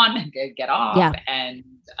to get on and get off, Yeah. and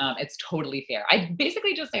it's totally fair. I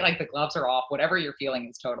basically just say like the gloves are off. Whatever you're feeling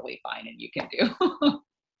is totally fine, and you can do.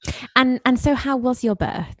 And so, how was your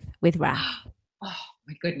birth with Raph? Oh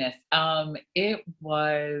my goodness, it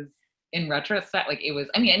was in retrospect, like it was.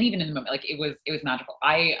 I mean, and even in the moment, like it was magical.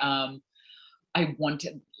 I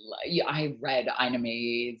read Ina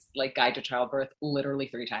May's like Guide to Childbirth literally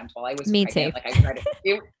 3 times while I was Me pregnant. too. Like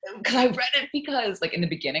I read it because like in the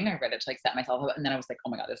beginning I read it to like set myself up, and then I was like, oh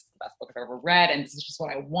my God, this is the best book I've ever read, and this is just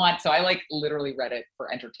what I want. So I like literally read it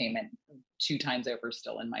for entertainment 2 times over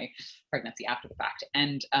still in my pregnancy after the fact.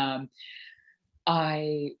 And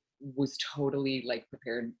I was totally like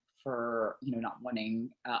prepared for, not wanting,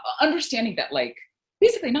 understanding that like,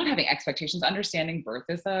 basically not having expectations, understanding birth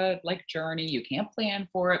is a like journey. You can't plan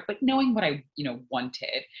for it, but knowing what I,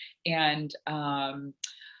 wanted. And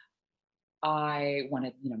I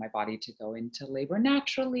wanted, my body to go into labor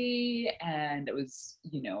naturally. And it was,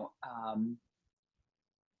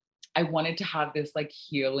 I wanted to have this like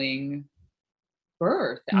healing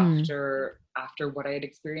birth after what I had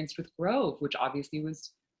experienced with Grove, which obviously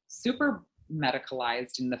was super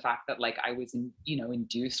medicalized in the fact that like I was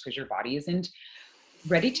induced, because your body isn't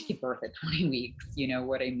ready to give birth at 20 weeks, you know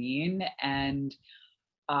what I mean? And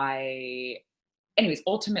anyways,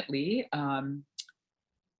 ultimately,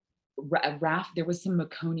 Raph, there was some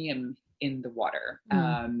meconium in the water.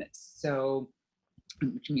 So,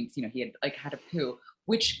 which means, he had like had a poo,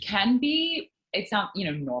 which can be, it's not,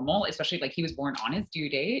 normal, especially like he was born on his due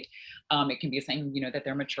date. It can be a sign, that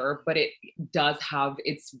they're mature, but it does have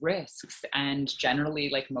its risks. And generally,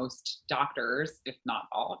 like most doctors, if not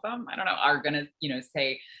all of them, I don't know, are going to,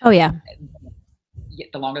 say, oh yeah,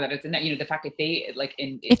 the longer that it's in that, the fact if they like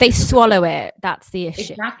if they swallow it, that's the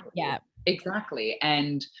issue. Exactly. Yeah, exactly.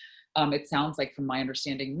 And it sounds like, from my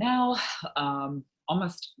understanding now,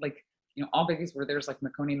 almost like, all babies where there's like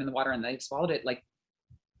meconium in the water and they've swallowed it, like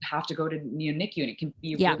have to go to NICU, and it can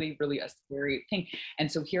be really, really a scary thing.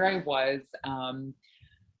 And so here I was,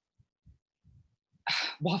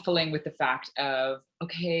 waffling with the fact of,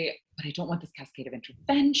 okay, but I don't want this cascade of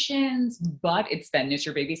interventions, but it's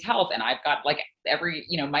your baby's health. And I've got like every,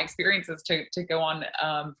 my experiences to go on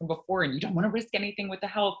from before, and you don't want to risk anything with the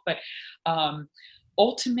health. But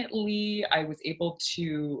ultimately, I was able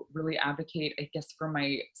to really advocate, I guess, for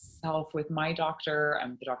myself with my doctor.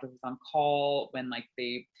 The doctor was on call when like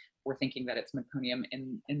they were thinking that it's meconium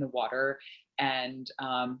in the water, and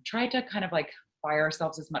tried to kind of like buy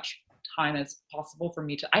ourselves as much time as possible for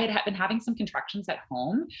me to. I had been having some contractions at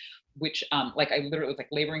home, which like I literally was like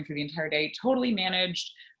laboring through the entire day, totally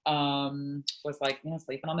managed. Was like,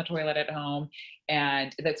 sleeping on the toilet at home,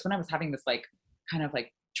 and that's when I was having this like kind of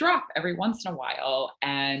like drop every once in a while,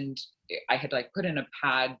 and I had like put in a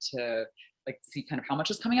pad to like see kind of how much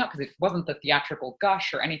is coming out, because it wasn't the theatrical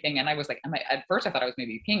gush or anything. And I was like, at first I thought I was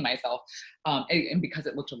maybe peeing myself, and because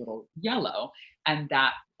it looked a little yellow, and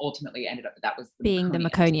that ultimately ended up that was being the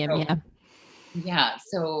meconium. So, yeah.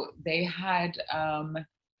 So they had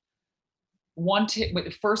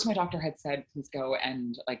wanted, first my doctor had said, please go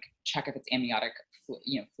and like check if it's amniotic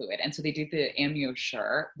fluid. And so they did the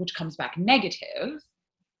AmnioSure, which comes back negative.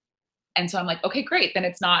 And so I'm like, okay, great. Then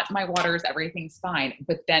it's not my waters, everything's fine.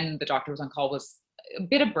 But then the doctor was on call, was a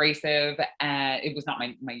bit abrasive, and it was not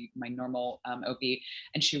my normal OB.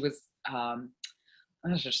 And she was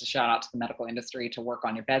That's just a shout out to the medical industry to work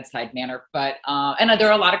on your bedside manner. But, and there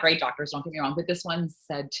are a lot of great doctors, don't get me wrong, but this one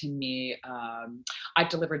said to me, I've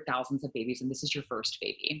delivered thousands of babies and this is your first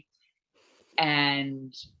baby.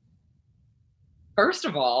 And first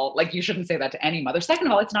of all, like, you shouldn't say that to any mother. Second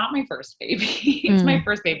of all, it's not my first baby. It's my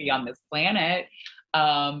first baby on this planet.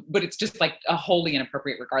 But it's just like a wholly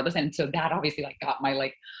inappropriate regardless. And so that obviously like got my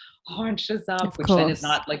like haunches up, which then is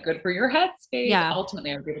not like good for your headspace. Yeah.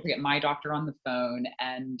 Ultimately, I was able to get my doctor on the phone,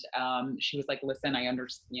 and she was like, listen, I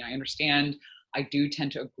understand. I do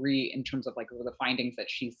tend to agree in terms of like the findings that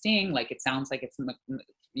she's seeing. Like, it sounds like it's,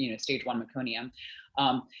 stage 1 meconium.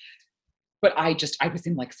 But I was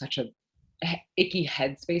in like such a icky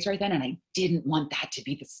headspace right then, and I didn't want that to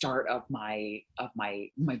be the start of my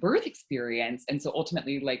birth experience. And so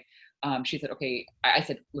ultimately, like, she said, okay. I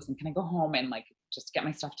said, listen, can I go home and like just get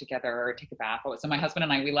my stuff together, take a bath? So my husband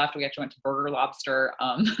and I, we left. We actually went to Burger Lobster,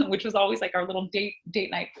 which was always like our little date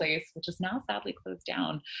night place, which is now sadly closed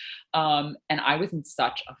down. And I was in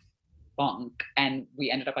such a funk, and we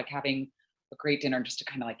ended up like having a great dinner just to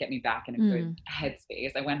kind of like get me back in a good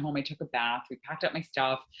headspace. I went home, I took a bath, we packed up my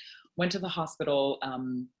stuff, went to the hospital a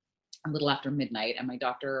little after midnight, and my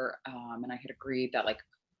doctor and I had agreed that like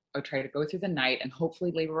I would try to go through the night and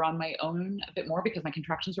hopefully labor on my own a bit more, because my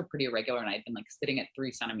contractions were pretty irregular and I'd been like sitting at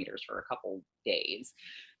 3 centimeters for a couple days.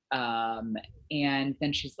 And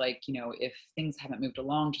then she's like, if things haven't moved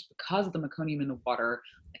along just because of the meconium in the water,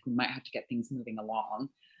 like we might have to get things moving along.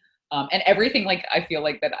 And everything, like, I feel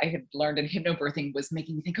like that I had learned in hypnobirthing was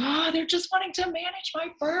making me think, they're just wanting to manage my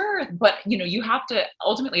birth. But, you have to,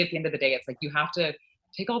 ultimately at the end of the day, it's like, you have to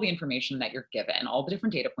take all the information that you're given, all the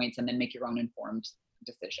different data points, and then make your own informed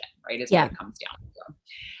decision, right? Is what it comes down to.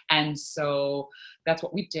 And so that's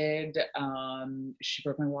what we did. She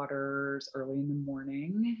broke my waters early in the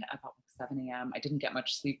morning, about 7 a.m. I didn't get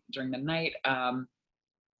much sleep during the night.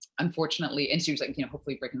 Unfortunately, and she was like,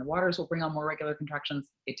 hopefully breaking the waters will bring on more regular contractions.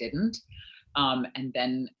 It didn't. And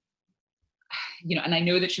then, and I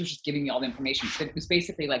know that she was just giving me all the information, but it was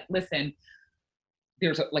basically like, listen,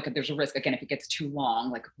 there's a risk, again, if it gets too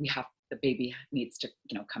long, like the baby needs to,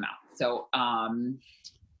 come out. So, I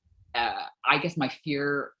guess my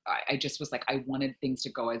fear, I just was like, I wanted things to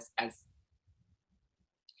go as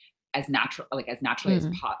natural, like as naturally as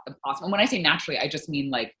possible. And when I say naturally, I just mean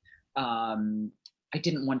like, I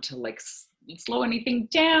didn't want to like slow anything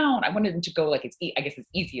down. I wanted them to go like as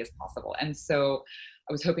easy as possible. And so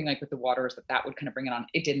I was hoping like with the waters that would kind of bring it on.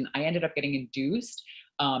 It didn't. I ended up getting induced,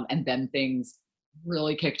 and then things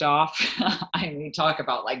really kicked off. I talk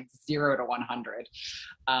about like 0 to 100,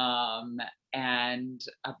 and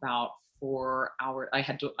about 4 hours. I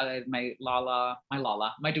had my doula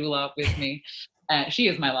with me. She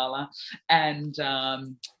is my Lala. And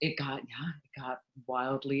it got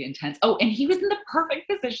wildly intense. Oh, and he was in the perfect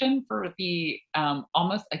position for the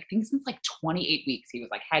almost, I think since like 28 weeks, he was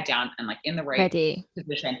like head down and like in the right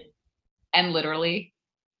position. And literally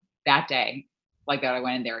that day, like that I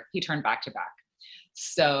went in there, he turned back to back.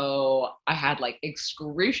 So I had like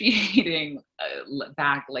excruciating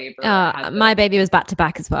back labor. My baby was back to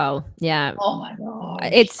back as well. Yeah. Oh my God.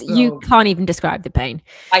 You can't even describe the pain.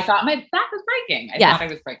 I thought my back was breaking. I thought I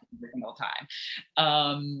was breaking every single time.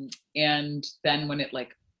 And then when it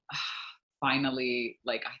like finally,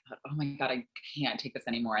 like I thought, oh my God, I can't take this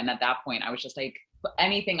anymore. And at that point I was just like,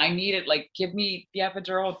 anything I needed, like give me the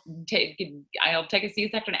epidural, I'll take a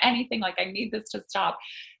C-section, anything, like I need this to stop.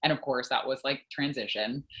 And of course that was like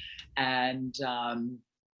transition. And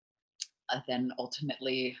then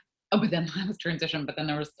ultimately, but then I was transition, but then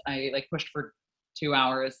I like pushed for 2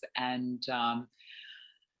 hours, and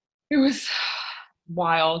it was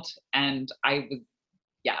wild. And I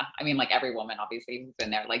mean, like every woman obviously who's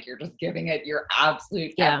been there, like you're just giving it your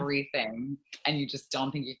absolute everything, and you just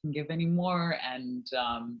don't think you can give any more. And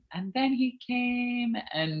then he came,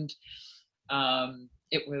 and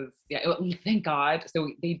it was, thank God. So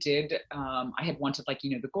they did, I had wanted like,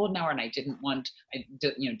 the golden hour, and I did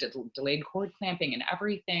delayed cord clamping and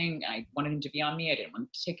everything. I wanted him to be on me. I didn't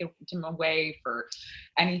want to take him away for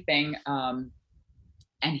anything. And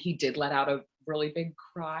he did let out a really big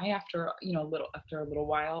cry after a little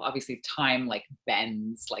while. Obviously time like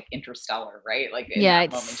bends like interstellar, right? Like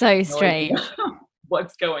it's so strange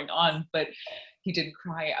what's going on, but he did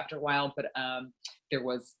cry after a while. But there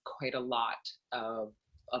was quite a lot of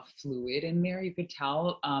fluid in there, you could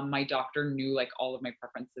tell. My doctor knew like all of my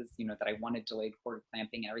preferences, that I wanted delayed cord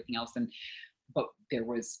clamping and everything else, but there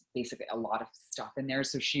was basically a lot of stuff in there.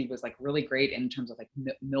 So she was like really great in terms of like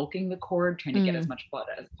milking the cord, trying to get as much blood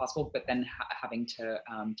as possible, but then having to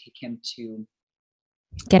take him to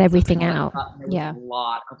get everything out. A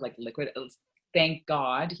lot of like liquid. thank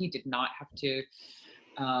God he did not have to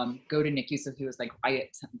go to NICU. So he was like,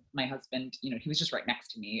 my husband, you know, he was just right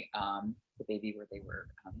next to me, the baby where they were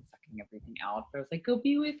sucking everything out. But I was like, go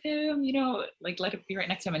be with him, you know, like let it be right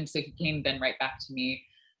next to him. And so he came then right back to me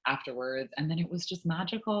afterwards. And then it was just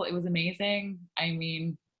magical. It was amazing. I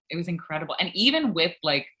mean, it was incredible. And even with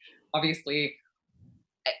like, obviously,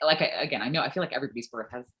 like again, I feel like everybody's birth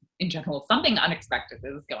has in general something unexpected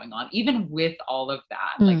is going on, even with all of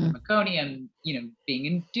that, like the meconium, you know, being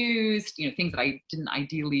induced, you know, things that I didn't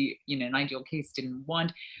ideally, you know, in an ideal case didn't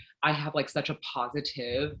want. I have like such a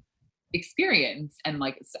positive experience and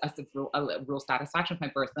like a real satisfaction with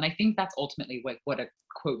my birth. And I think that's ultimately what a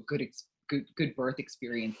quote good birth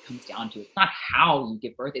experience comes down to. It's not how you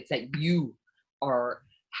give birth, it's that you are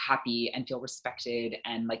happy and feel respected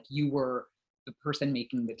and like you were the person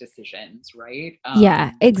making the decisions, right?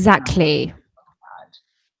 Yeah, exactly.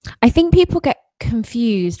 I think people get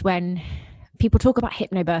confused when people talk about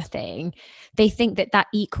hypnobirthing. They think that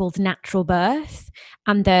equals natural birth,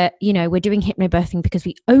 and that, you know, we're doing hypnobirthing because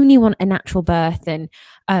we only want a natural birth. And,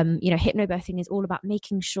 you know, hypnobirthing is all about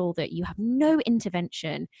making sure that you have no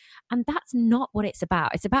intervention. And that's not what it's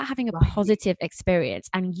about. It's about having a positive experience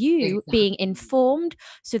and you being informed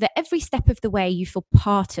so that every step of the way you feel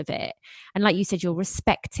part of it. And like you said, you're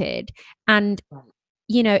respected. And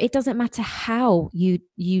you know, it doesn't matter how you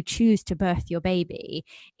choose to birth your baby.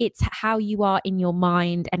 It's how you are in your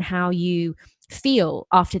mind and how you feel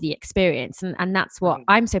after the experience. And that's what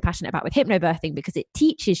I'm so passionate about with hypnobirthing, because it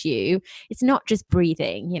teaches you, it's not just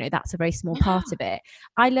breathing, you know, that's a very small part of it.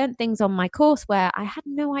 I learned things on my course where I had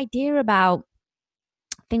no idea about.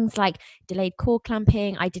 Things like delayed cord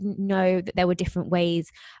clamping. I didn't know that there were different ways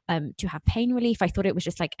to have pain relief. I thought it was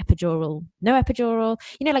just like epidural, no epidural,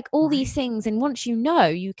 you know, like all these things. And once you know,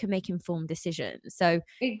 you can make informed decisions. So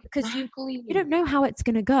because you don't know how it's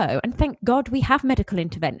going to go. And thank God we have medical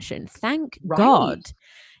intervention. Thank God.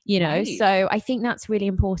 You know, so I think that's really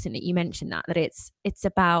important that you mentioned that it's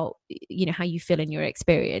about, you know, how you feel in your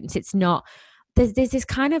experience. It's not, there's this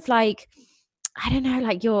kind of like, I don't know,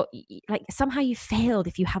 like you're like somehow you failed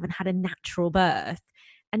if you haven't had a natural birth.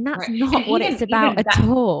 And that's not what it's about at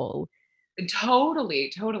all.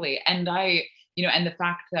 Totally. And I, you know, and the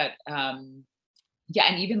fact that, yeah,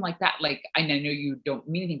 and even like that, like, I know you don't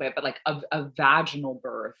mean anything by it, but like a vaginal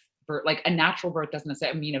birth, like a natural birth doesn't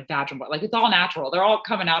necessarily mean a vaginal birth. Like it's all natural. They're all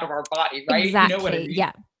coming out of our body, right? Exactly. You know what I mean?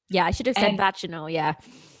 Yeah. I should have said vaginal. Yeah.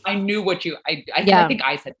 I knew what I think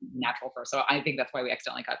I said natural first. So I think that's why we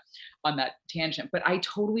accidentally got on that tangent. But I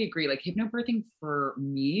totally agree. Like hypnobirthing for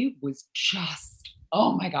me was just,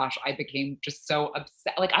 oh my gosh, I became just so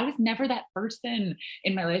upset. Like I was never that person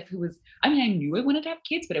in my life who was, I mean, I knew I wanted to have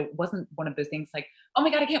kids, but it wasn't one of those things like, oh my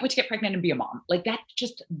God, I can't wait to get pregnant and be a mom. Like that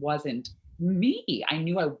just wasn't me. I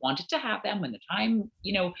knew I wanted to have them when the time,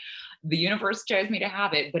 you know, the universe chose me to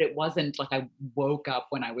have it, but it wasn't like I woke up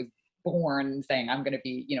when I was born saying I'm going to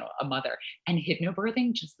be, you know, a mother. And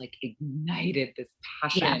hypnobirthing just like ignited this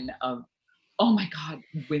passion of, oh my God,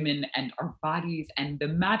 women and our bodies and the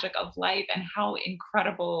magic of life and how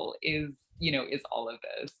incredible is, you know, is all of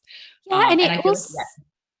this. Yeah. And I feel like,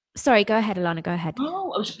 sorry, go ahead, Ilana, go ahead.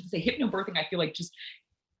 Oh, I was just going to say hypnobirthing. I feel like just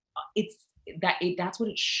that's what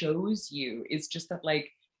it shows you, is just that like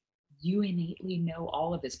you innately know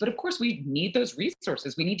all of this. But of course we need those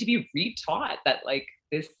resources. We need to be retaught that like,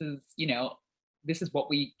 this is, you know, this is what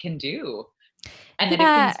we can do. And then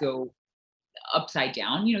if things go upside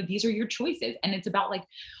down, you know, these are your choices. And it's about like,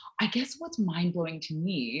 I guess what's mind blowing to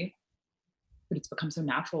me, but it's become so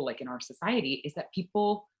natural, like in our society, is that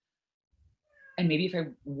people, and maybe if I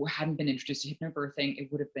hadn't been introduced to hypnobirthing, it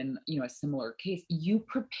would have been, you know, a similar case. You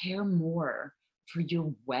prepare more for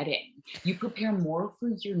your wedding. You prepare more for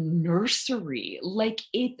your nursery, like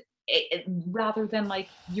it rather than like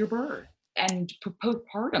your birth and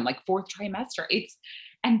postpartum, like fourth trimester.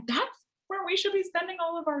 And that's where we should be spending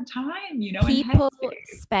all of our time, you know. People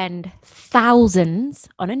spend thousands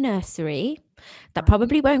on a nursery that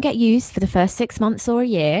probably won't get used for the first 6 months or a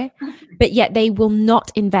year, but yet they will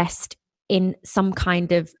not invest in some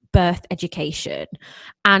kind of birth education.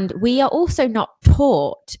 And we are also not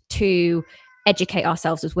taught to educate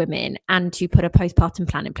ourselves as women and to put a postpartum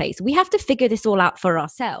plan in place. We have to figure this all out for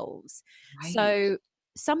ourselves. So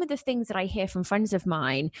some of the things that I hear from friends of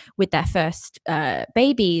mine with their first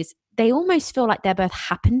babies, they almost feel like their birth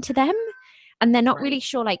happened to them, and they're not really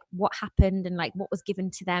sure like what happened and like what was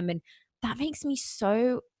given to them. And that makes me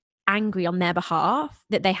so angry on their behalf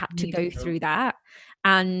that they had to go through that.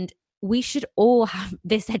 And we should all have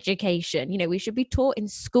this education. You know, we should be taught in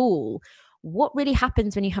school what really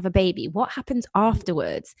happens when you have a baby, what happens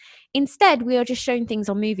afterwards. Instead, we are just shown things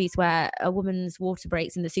on movies where a woman's water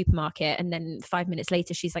breaks in the supermarket and then 5 minutes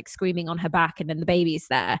later she's like screaming on her back and then the baby's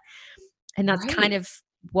there. And that's kind Right. of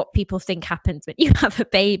what people think happens when you have a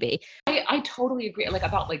baby. I totally agree. Like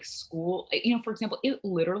about like school, for example, it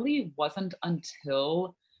literally wasn't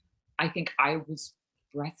until I think I was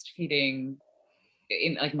breastfeeding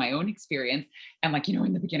in like my own experience and like,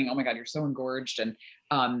 in the beginning, oh my God, you're so engorged. And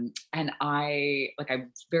I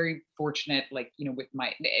was very fortunate, like, with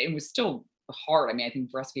it was still hard. I mean, I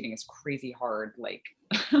think breastfeeding is crazy hard. Like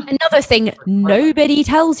Another thing nobody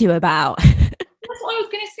tells you about. That's what I was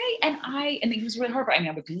gonna say. And it was really hard, but I mean,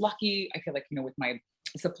 I was lucky. I feel like, with my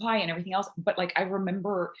supply and everything else. But like I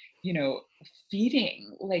remember,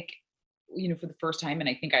 feeding like, for the first time. And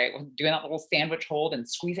I think I was doing that little sandwich hold and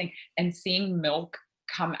squeezing and seeing milk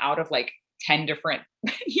come out of like 10 different,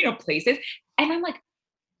 places. And I'm like,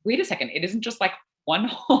 wait a second, it isn't just like one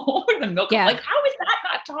hole where the milk, Yeah. like, how is that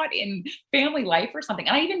not taught in family life or something?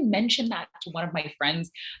 And I even mentioned that to one of my friends,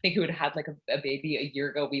 I think who had had like a baby a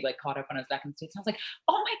year ago. We like caught up when I was back in the States. And I was like,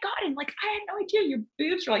 oh my God. And like, I had no idea your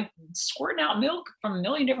boobs are like squirting out milk from a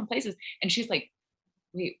million different places. And she's like,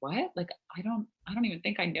 wait, what? Like, I don't even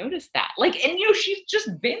think I noticed that. Like, and she's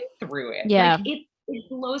just been through it. Yeah. Like it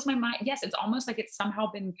blows my mind. Yes, it's almost like it's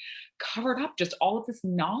somehow been covered up, just all of this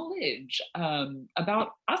knowledge about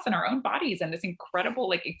us and our own bodies and this incredible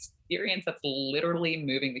like experience that's literally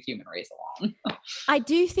moving the human race along. I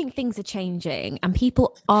do think things are changing and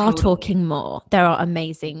people are Totally. talking more. There are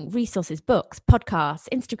amazing resources, books, podcasts,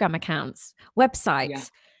 Instagram accounts, websites. Yeah.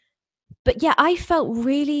 But yeah, I felt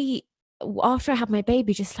really, after I had my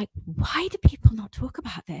baby, just like, why do people not talk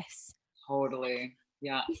about this? Totally.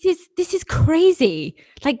 Yeah. This is crazy.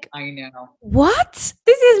 Like, I know. what?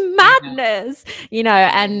 This is madness,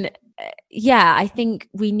 and yeah, I think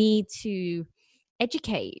we need to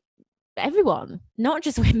educate everyone, not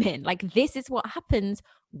just women. Like, this is what happens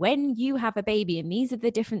when you have a baby and these are the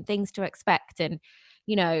different things to expect. And,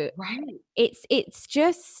 Right. it's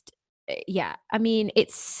just, yeah, I mean,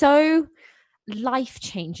 it's so life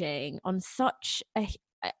changing on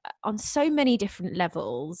on so many different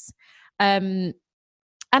levels.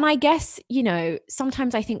 And I guess,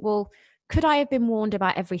 sometimes I think, well, could I have been warned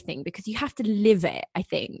about everything? Because you have to live it, I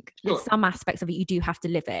think. Sure. There's some aspects of it you do have to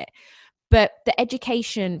live it. But the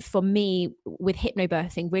education for me with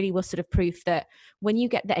hypnobirthing really was sort of proof that when you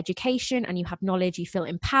get the education and you have knowledge, you feel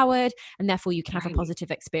empowered and therefore you can have a positive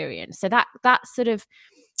experience. So that sort of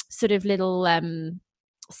little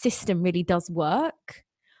system really does work.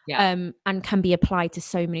 Yeah. And can be applied to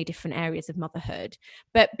so many different areas of motherhood.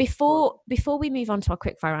 But before we move on to our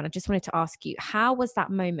quickfire round, I just wanted to ask you, how was that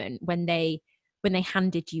moment when they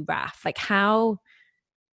handed you Raf? Like how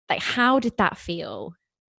did that feel?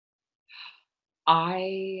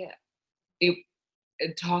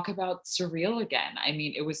 Talk about surreal again. I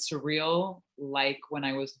mean, it was surreal like when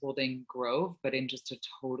I was holding Grove, but in just a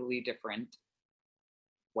totally different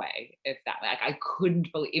way. If that, like, I couldn't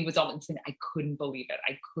believe it was all insane. I couldn't believe it.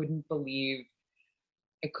 I couldn't believe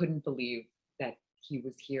that he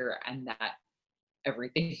was here and that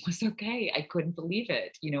everything was okay. I couldn't believe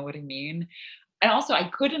it. You know what I mean? And also I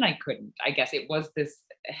couldn't. I guess it was this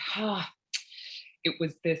it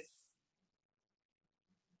was this,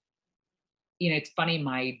 it's funny,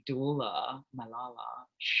 my doula, Malala,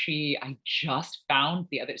 I just found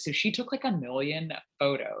so she took like a million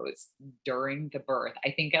photos during the birth,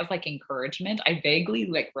 I think as like encouragement. I vaguely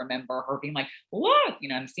like remember her being like, look,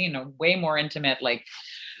 I'm seeing a way more intimate like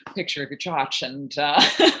picture of your chotch. And,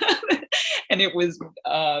 and it was,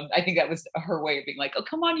 I think that was her way of being like, oh,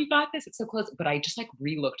 come on, you got this. It's so close. But I just like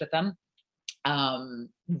re-looked at them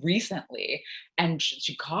recently, and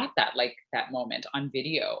she caught that moment on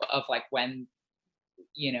video of like when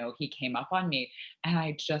he came up on me, and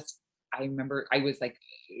I remember I was like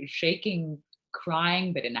shaking,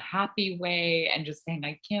 crying, but in a happy way, and just saying,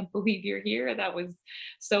 I can't believe you're here, that was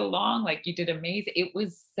so long, like you did amazing. It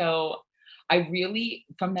was so, I really,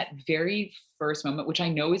 from that very first moment, which I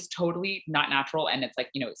know is totally not natural, and it's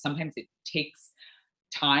like, sometimes it takes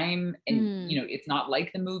time, and it's not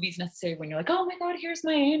like the movies necessarily when you're like, oh my God, here's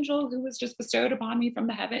my angel who was just bestowed upon me from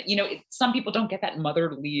the heaven. Some people don't get that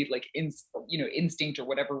motherly like instinct or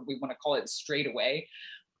whatever we want to call it straight away.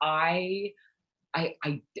 I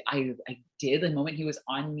did. The moment he was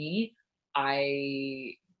on me,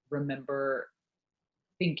 I remember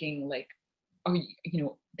thinking like, oh,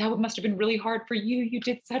 that must have been really hard for you. You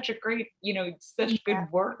did such a great, such good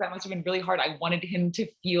work. That must have been really hard. I wanted him to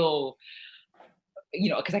feel,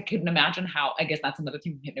 because I couldn't imagine how, I guess that's another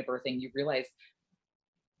thing with hypnobirthing. You realize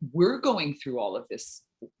we're going through all of this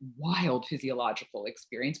wild physiological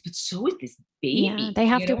experience, but so is this Yeah, baby. they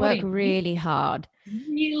have You to know what work I mean? really hard.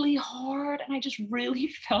 Really hard. And I just really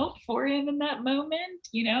felt for him in that moment,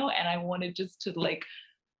 and I wanted just to like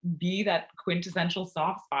be that quintessential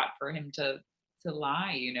soft spot for him to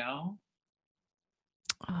lie.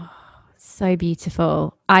 Oh, so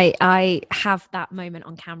beautiful. I have that moment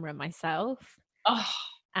on camera myself. Oh,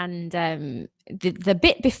 And the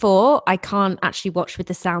bit before I can't actually watch with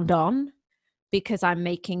the sound on because I'm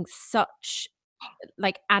making such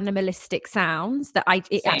like animalistic sounds that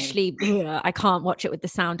it same. actually I can't watch it with the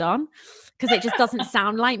sound on because it just doesn't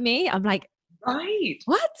sound like me. I'm like, Right.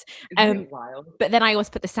 what? Isn't it wild? But then I always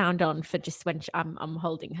put the sound on for just when I'm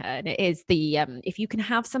holding her, and it is the if you can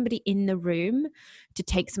have somebody in the room to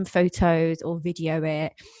take some photos or video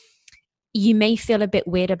it, you may feel a bit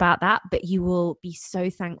weird about that, but you will be so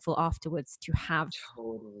thankful afterwards to have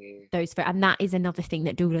Totally. those. And that is another thing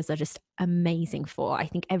that doulas are just amazing for. I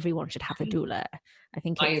think everyone should have a doula. I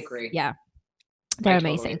think I it's, agree. yeah, I they're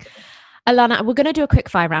totally amazing. agree. Alana, we're going to do a quick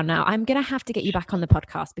fire round now. I'm going to have to get you back on the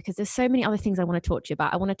podcast because there's so many other things I want to talk to you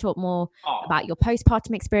about. I want to talk more about your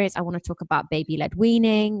postpartum experience. I want to talk about baby-led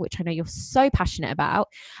weaning, which I know you're so passionate about.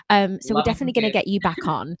 So we're definitely going to get you back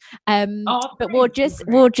on. But we'll just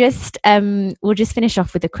finish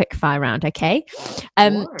off with a quick fire round, okay?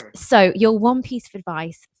 Sure. So your one piece of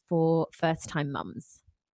advice for first-time mums.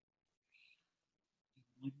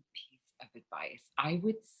 One piece of advice. I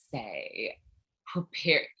would say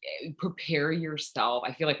prepare yourself.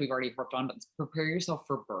 I feel like we've already harped on, but prepare yourself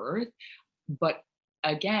for birth. But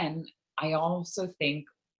again, I also think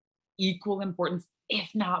equal importance, if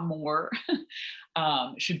not more,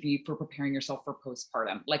 should be for preparing yourself for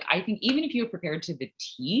postpartum. Like, I think even if you have prepared to the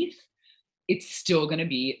teeth, it's still going to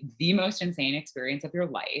be the most insane experience of your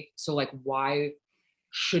life. So, like, why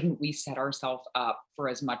shouldn't we set ourselves up for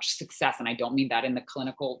as much success? And I don't mean that in the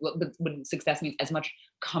clinical, but what success means, as much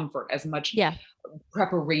comfort, as much Yeah.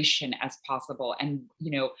 preparation as possible. And,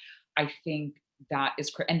 I think that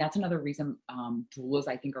is, and that's another reason doulas,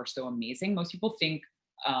 I think, are so amazing. Most people think,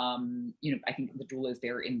 I think the doula is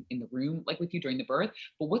there in the room, like with you during the birth.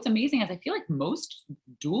 But what's amazing is I feel like most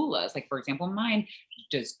doulas, like for example, mine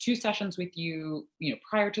does 2 sessions with you,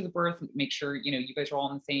 prior to the birth, make sure, you guys are all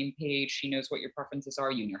on the same page. She knows what your preferences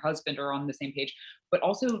are. You and your husband are on the same page, but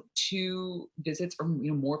also 2 visits or,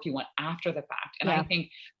 more if you want after the fact. And Yeah. I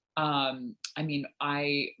think, I mean,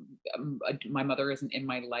 my mother isn't in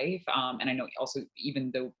my life. And I know also,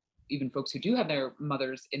 even folks who do have their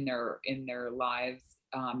mothers in their lives,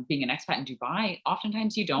 being an expat in Dubai,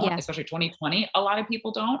 oftentimes you don't, Yeah. especially 2020, a lot of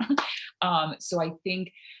people don't. So I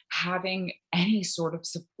think having any sort of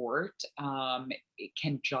support, it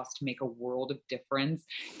can just make a world of difference.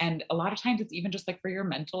 And a lot of times it's even just like for your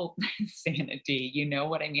mental sanity, you know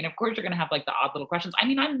what I mean? Of course, you're going to have like the odd little questions. I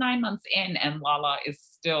mean, I'm 9 months in and Lala is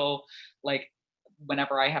still like,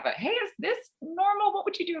 whenever I have hey, is this normal? What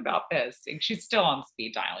would you do about this? And she's still on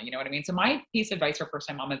speed dial, you know what I mean? So my piece of advice for first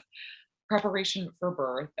time mom is preparation for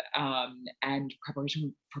birth, and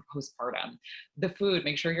preparation for postpartum. The food,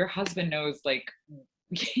 make sure your husband knows, like,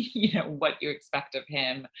 what you expect of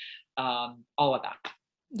him, all of that.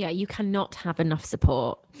 Yeah, you cannot have enough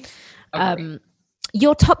support. Okay.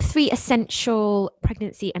 Your top 3 essential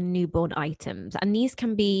pregnancy and newborn items, and these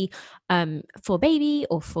can be for baby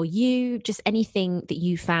or for you, just anything that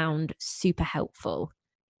you found super helpful.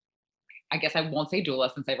 I guess I won't say doula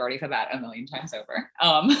since I've already said that a million times over.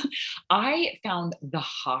 I found the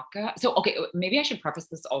Haka. So, okay, maybe I should preface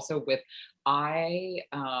this also with I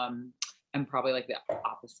am probably like the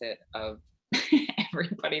opposite of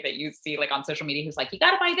everybody that you see like on social media who's like, you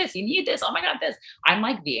got to buy this, you need this. Oh my God, this. I'm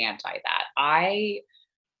like the anti that. I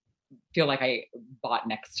feel like I bought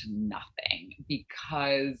next to nothing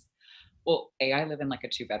because, well, I live in like a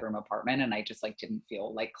 2-bedroom apartment and I just like didn't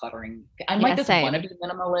feel like cluttering. I'm like this same. wannabe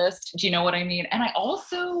minimalist. Do you know what I mean? And I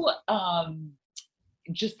also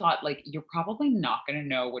just thought like you're probably not going to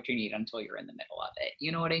know what you need until you're in the middle of it.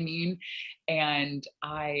 You know what I mean? And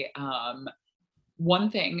I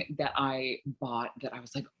one thing that I bought that I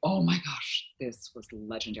was like, oh my gosh, this was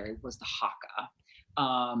legendary, was the Haka.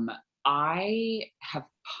 I have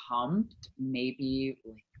pumped maybe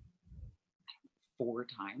like 4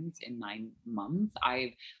 times in 9 months.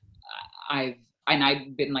 I've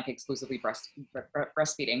been like exclusively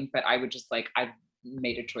breastfeeding, but I would just like, I've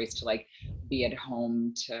made a choice to like be at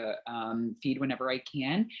home to feed whenever I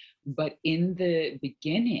can. But in the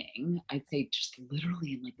beginning, I'd say just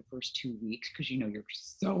literally in like the first 2 weeks, because you're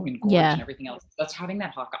just so engorged and everything else, just having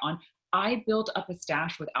that Haka on, I built up a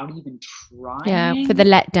stash without even trying. Yeah, for the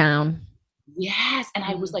letdown. Yes. And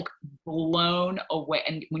I was like blown away.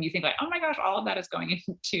 And when you think like, oh my gosh, all of that is going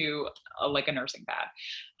into like a nursing pad,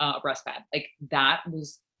 a breast pad, like that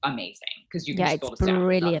was amazing because you can Yeah, just it's build a stack of stuff.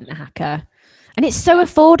 brilliant, Hacker. And it's so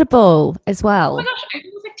affordable as Oh my well. gosh, I think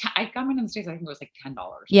it was like I got mine in the States. I think it was like $10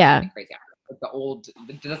 or Yeah. something crazy. Like the old,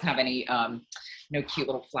 it doesn't have any no cute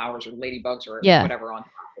little flowers or ladybugs or Yeah. whatever on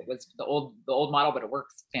top. It was the old model, but it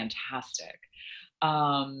works fantastic.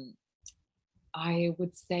 Um, I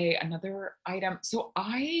would say another item. So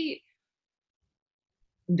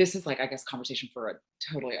this is like, I guess, conversation for a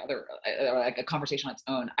totally other, like a conversation on its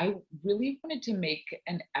own. I really wanted to make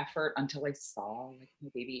an effort until I saw like my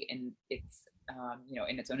baby in its,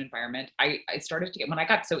 in its own environment. I started to get, when I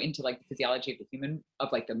got so into like the physiology of the human, of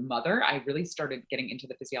like the mother, I really started getting into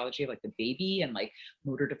the physiology of like the baby and like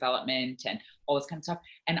motor development and all this kind of stuff.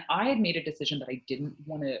 And I had made a decision that I didn't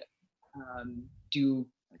want to do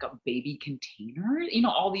like a baby container,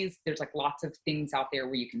 all these, there's like lots of things out there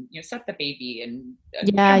where you can, set the baby and a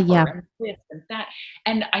jumper and this and that.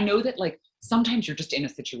 And I know that like sometimes you're just in a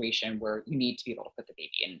situation where you need to be able to put the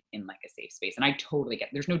baby in like a safe space. And I totally get,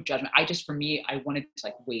 there's no judgment. For me, I wanted to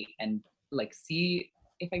like wait and like see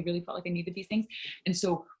if I really felt like I needed these things. And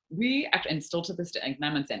so we actually, and still to this day, like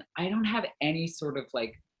 9 months in, I don't have any sort of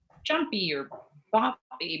like jumpy or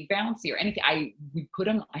boppy, bouncy or anything. We put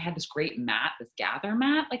him, I had this great mat, this gather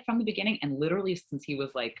mat, like from the beginning. And literally since he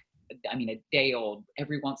was like, a day old,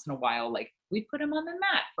 every once in a while, like we put him on the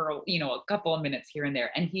mat for, a couple of minutes here and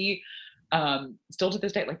there. And he, still to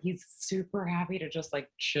this day, like he's super happy to just like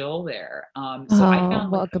chill there. So I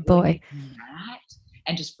found what like a good boy. mat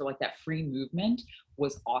and just for like that free movement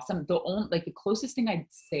was awesome. The only, like the closest thing I'd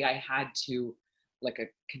say I had to like a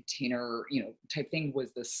container, type thing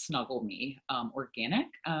was the Snuggle Me, organic.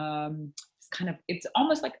 It's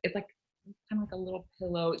almost like, it's like kind of like a little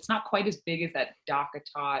pillow. It's not quite as big as that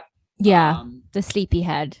DockATot. Yeah. The sleepy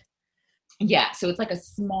head. Yeah. So it's like a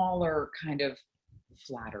smaller kind of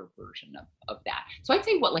flatter version of that. So I'd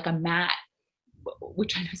say like a mat,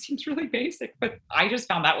 which I know seems really basic, but I just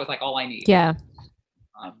found that was like all I need. Yeah.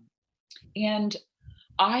 And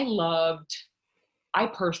I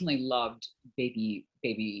personally loved baby,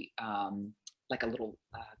 like a little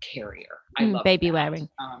carrier. I love baby wearing.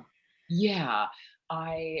 Yeah,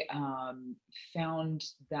 I found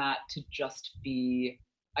that to just be,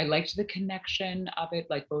 I liked the connection of it,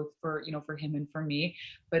 like both for, for him and for me.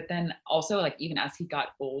 But then also like, even as he got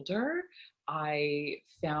older, I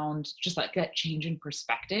found just like that change in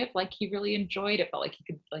perspective. Like he really enjoyed it, felt like he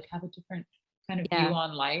could like have a different kind of view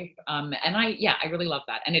on life. And I really love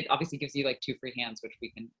that. And it obviously gives you like 2 free hands, which we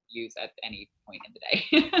can use at any point in the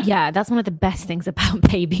day. Yeah, that's one of the best things about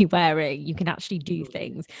baby wearing. You can actually do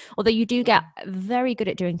things. Although you do get very good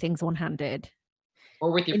at doing things one-handed.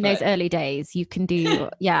 Or with your in foot. Those early days, you can do,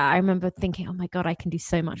 I remember thinking, oh my God, I can do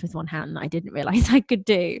so much with one hand that I didn't realize I could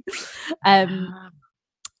do.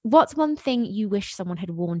 What's one thing you wish someone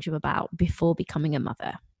had warned you about before becoming a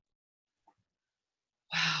mother?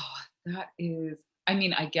 Wow. That is,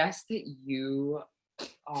 I guess that you're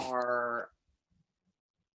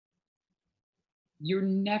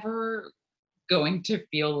never going to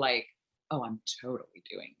feel like, oh, I'm totally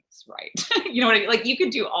doing this right. You know what I mean? Like you could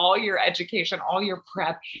do all your education, all your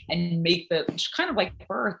prep and make kind of like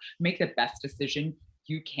birth, make the best decision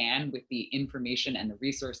you can with the information and the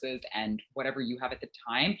resources and whatever you have at the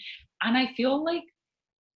time. And I feel like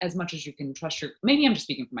as much as you can trust maybe I'm just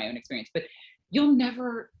speaking from my own experience, but you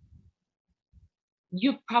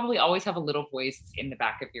probably always have a little voice in the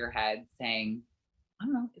back of your head saying, I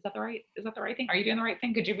don't know, is that the right thing? Are you doing the right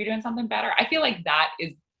thing? Could you be doing something better? I feel like that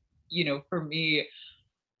is, for me,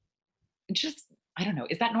 just, I don't know.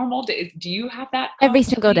 Is that normal? Do you have that? Every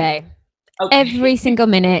single day. Okay. Every single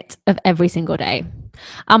minute of every single day.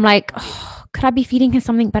 I'm like, could I be feeding her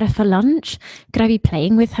something better for lunch? Could I be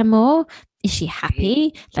playing with her more? Is she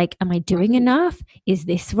happy? Like, am I doing enough? Is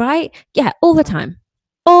this right? Yeah, all the time.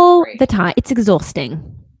 The time. It's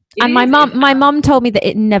exhausting. And my mom told me that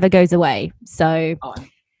it never goes away. So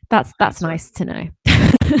that's nice to know.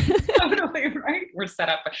 Totally right. We're set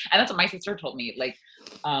up. And that's what my sister told me. Like,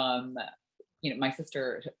 my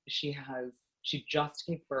sister, she just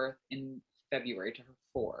gave birth in February to her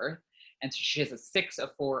 4th. And so she has a 6, a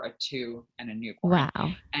 4, a 2, and a newborn.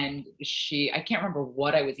 Wow. And I can't remember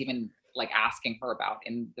what I was even like asking her about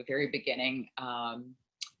in the very beginning.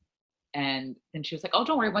 And then she was like, oh,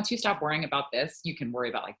 don't worry. Once you stop worrying about this, you can worry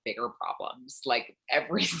about like bigger problems, like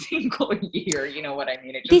every single year. You know what I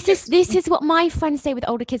mean? This is what my friends say with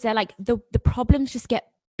older kids. They're like, the problems just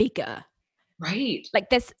get bigger. Right. Like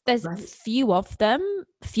there's Right. fewer of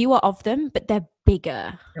them, but they're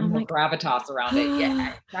bigger. There's I'm more like, gravitas around it.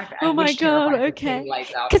 Yeah. Exactly. oh my Which God, terrifies the okay. silly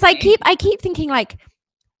lights out Because of me. I keep thinking like,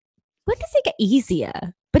 when does it get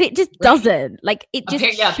easier? But it just Right. doesn't. Like it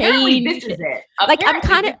just Yeah, apparently this changes. is it. Like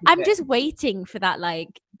Apparently this is I'm it. just waiting for that,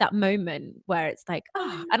 like that moment where it's like, I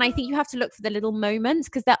oh, and I think you know. have to look for the little moments,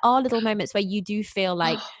 because there are little moments where you do feel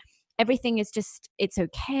like everything is just, it's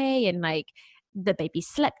okay, and like the baby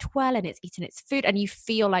slept well and it's eaten its food, and you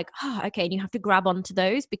feel like, oh, okay, and you have to grab onto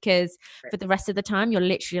those, because Right. for the rest of the time you're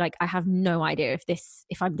literally like, I have no idea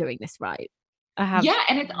if I'm doing this right. I have Yeah,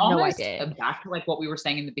 and it's no almost idea. back to like what we were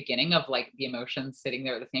saying in the beginning of like the emotions sitting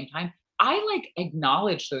there at the same time. I like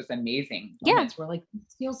acknowledge those amazing Yeah. moments where like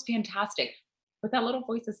this feels fantastic. But that little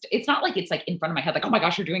voice is, it's not like it's like in front of my head, like, oh my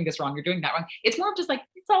gosh, you're doing this wrong, you're doing that wrong. It's more of just like,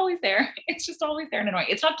 it's always there. It's just always there and annoying.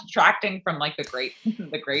 It's not detracting from like the great,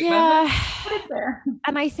 the great Yeah. moments, but it's there.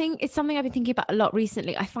 And I think it's something I've been thinking about a lot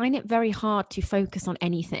recently. I find it very hard to focus on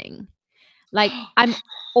anything. Like I'm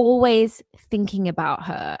always thinking about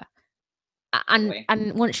her. Totally.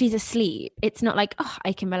 And once she's asleep, it's not like, oh,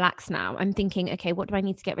 I can relax now. I'm thinking, okay, what do I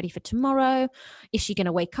need to get ready for tomorrow? Is she going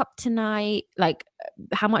to wake up tonight? Like,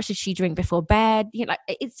 how much did she drink before bed? You know, like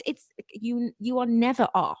it's you are never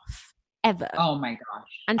off, ever. Oh my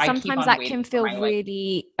gosh. And I keep sometimes on that can waiting for feel my like,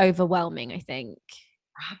 really overwhelming, I think.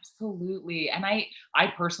 absolutely. And I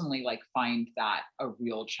personally like find that a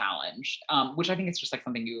real challenge. Which I think it's just like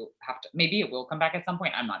something you have to, maybe it will come back at some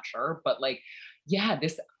point. I'm not sure. But like, yeah,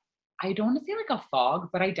 this, I don't want to say like a fog,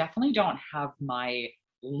 but I definitely don't have my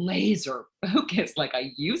laser focus like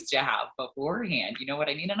I used to have beforehand. You know what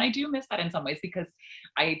I mean? And I do miss that in some ways because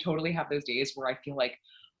I totally have those days where I feel like,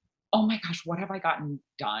 oh my gosh, what have I gotten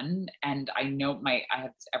done? And I know I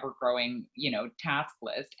have this ever growing, task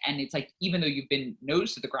list. And it's like, even though you've been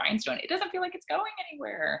nose to the grindstone, it doesn't feel like it's going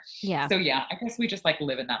anywhere. Yeah. So yeah, I guess we just like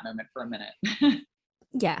live in that moment for a minute.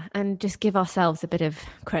 Yeah, and just give ourselves a bit of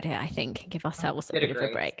credit, I think. Give ourselves a Bit bit of of a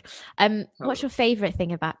grace. break. What's Totally. your favorite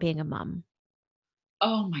thing about being a mum?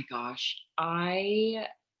 Oh my gosh. I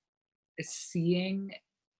seeing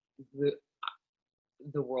the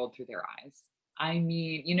the world through their eyes. I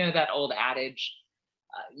mean, you know that old adage,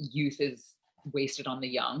 youth is wasted on the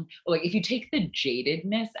young. Like if you take the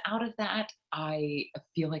jadedness out of that, I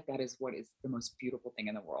feel like that is what is the most beautiful thing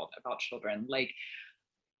in the world about children. Like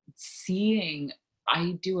seeing,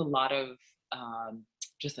 I do a lot of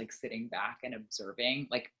just like sitting back and observing.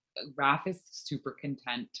 Like Raph is super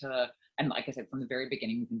content to, and like I said from the very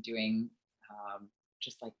beginning, we've been doing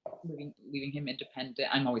just like leaving him independent.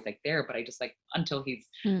 I'm always like there, but I just like until he's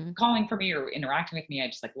Mm. calling for me or interacting with me, I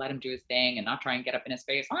just like let him do his thing and not try and get up in his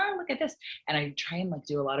face. Oh, look at this. And I try and like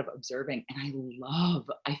do a lot of observing. And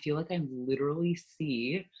I feel like I literally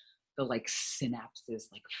see the like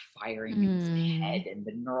synapses like firing in his head Mm. and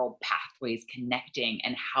the neural pathways connecting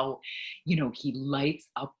and how, he lights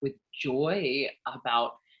up with joy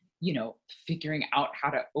about, figuring out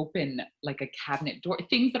how to open like a cabinet door,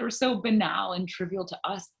 things that are so banal and trivial to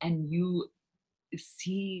us. And you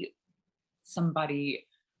see somebody,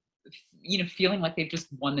 feeling like they've just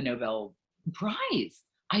won the Nobel Prize.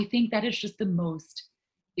 I think that is just the most,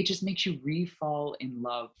 it just makes you re-fall in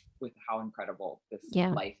love with how incredible this Yeah.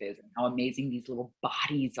 life is and how amazing these little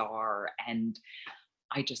bodies are. And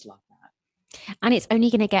I just love that. And it's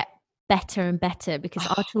only going to get better and better, because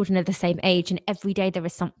our children are the same age, and every day there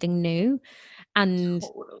is something new. And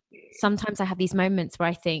Totally. sometimes I have these moments where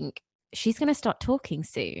I think, she's going to start talking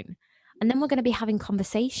soon. And then we're going to be having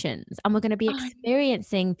conversations, and we're going to be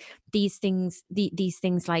experiencing these things, these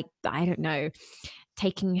things like, I don't know,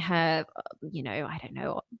 taking her, I don't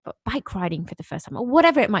know, bike riding for the first time or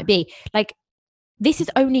whatever it might be. Like, this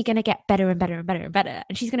is only going to get better and better and better and better.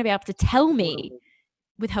 And she's going to be able to tell me Totally.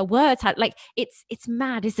 with her words how, like, it's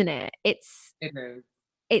mad, isn't it? It is.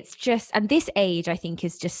 It's just, and this age I think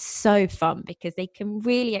is just so fun, because they can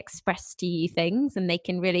really express to you things, and they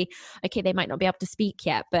can really, okay, they might not be able to speak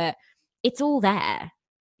yet, but it's all there.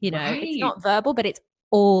 It's Right. not verbal, but it's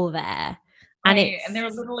all there. And Right. it's And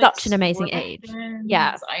their little such an amazing age.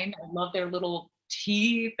 Yeah. expressions. I love their little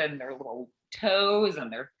teeth and their little toes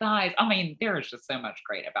and their thighs. I mean, there is just so much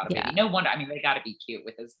great about a Yeah. baby. No wonder. I mean, they got to be cute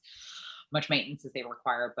with as much maintenance as they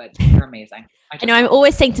require, but they're amazing. I know, I'm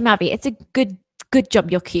always saying to Mavi, it's a good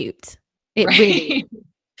job you're cute. It really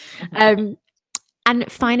is.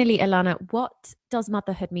 And finally, Ilana, what does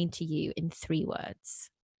motherhood mean to you in 3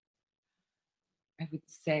 words? I would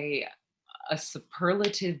say a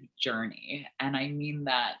superlative journey. And I mean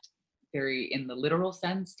that very in the literal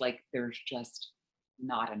sense, like there's just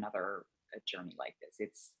not another journey like this.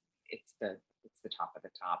 It's the top of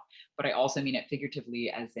the top. But I also mean it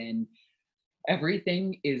figuratively, as in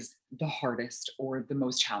everything is the hardest or the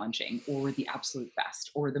most challenging or the absolute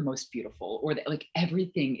best or the most beautiful or like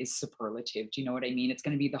everything is superlative. Do you know what I mean? It's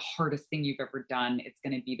going to be the hardest thing you've ever done. It's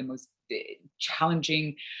going to be the most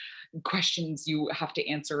challenging questions you have to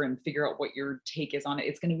answer and figure out what your take is on it.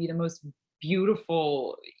 It's going to be the most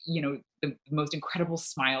beautiful, the most incredible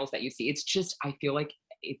smiles that you see. It's just, I feel like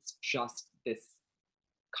it's just this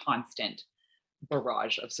constant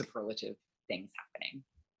barrage of superlative things happening.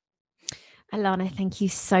 Alana, thank you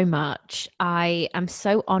so much. I am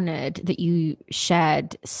so honored that you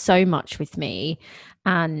shared so much with me,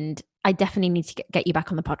 and I definitely need to get you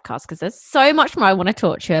back on the podcast because there's so much more I want to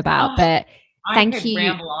talk to you about. But thank you. I could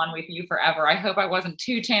ramble on with you forever. I hope I wasn't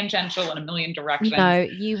too tangential in a million directions. No,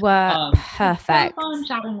 you were perfect. So fun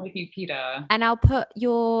chatting with you, Peta. And I'll put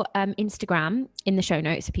your Instagram in the show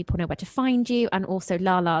notes so people know where to find you, and also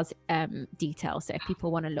Lala's details, so if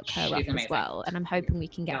people want to look her up as well. And I'm hoping we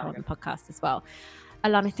can get her on the podcast as well.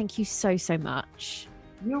 Alana, thank you so much.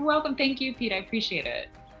 You're welcome. Thank you, Peta. I appreciate it.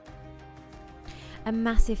 A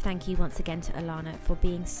massive thank you once again to Alana for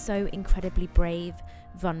being so incredibly brave,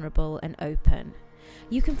 vulnerable and open.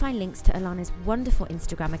 You can find links to Alana's wonderful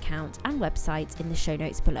Instagram account and website in the show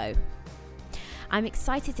notes below. I'm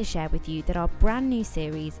excited to share with you that our brand new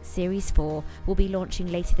series, Series 4, will be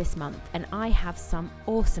launching later this month, and I have some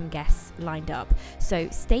awesome guests lined up. So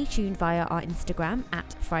stay tuned via our Instagram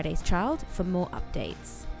 @FridaysChild for more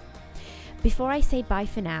updates. Before I say bye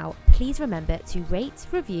for now, please remember to rate,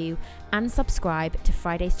 review and subscribe to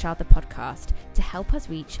Friday's Child the podcast to help us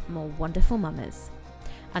reach more wonderful mamas.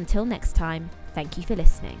 Until next time, thank you for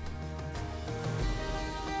listening.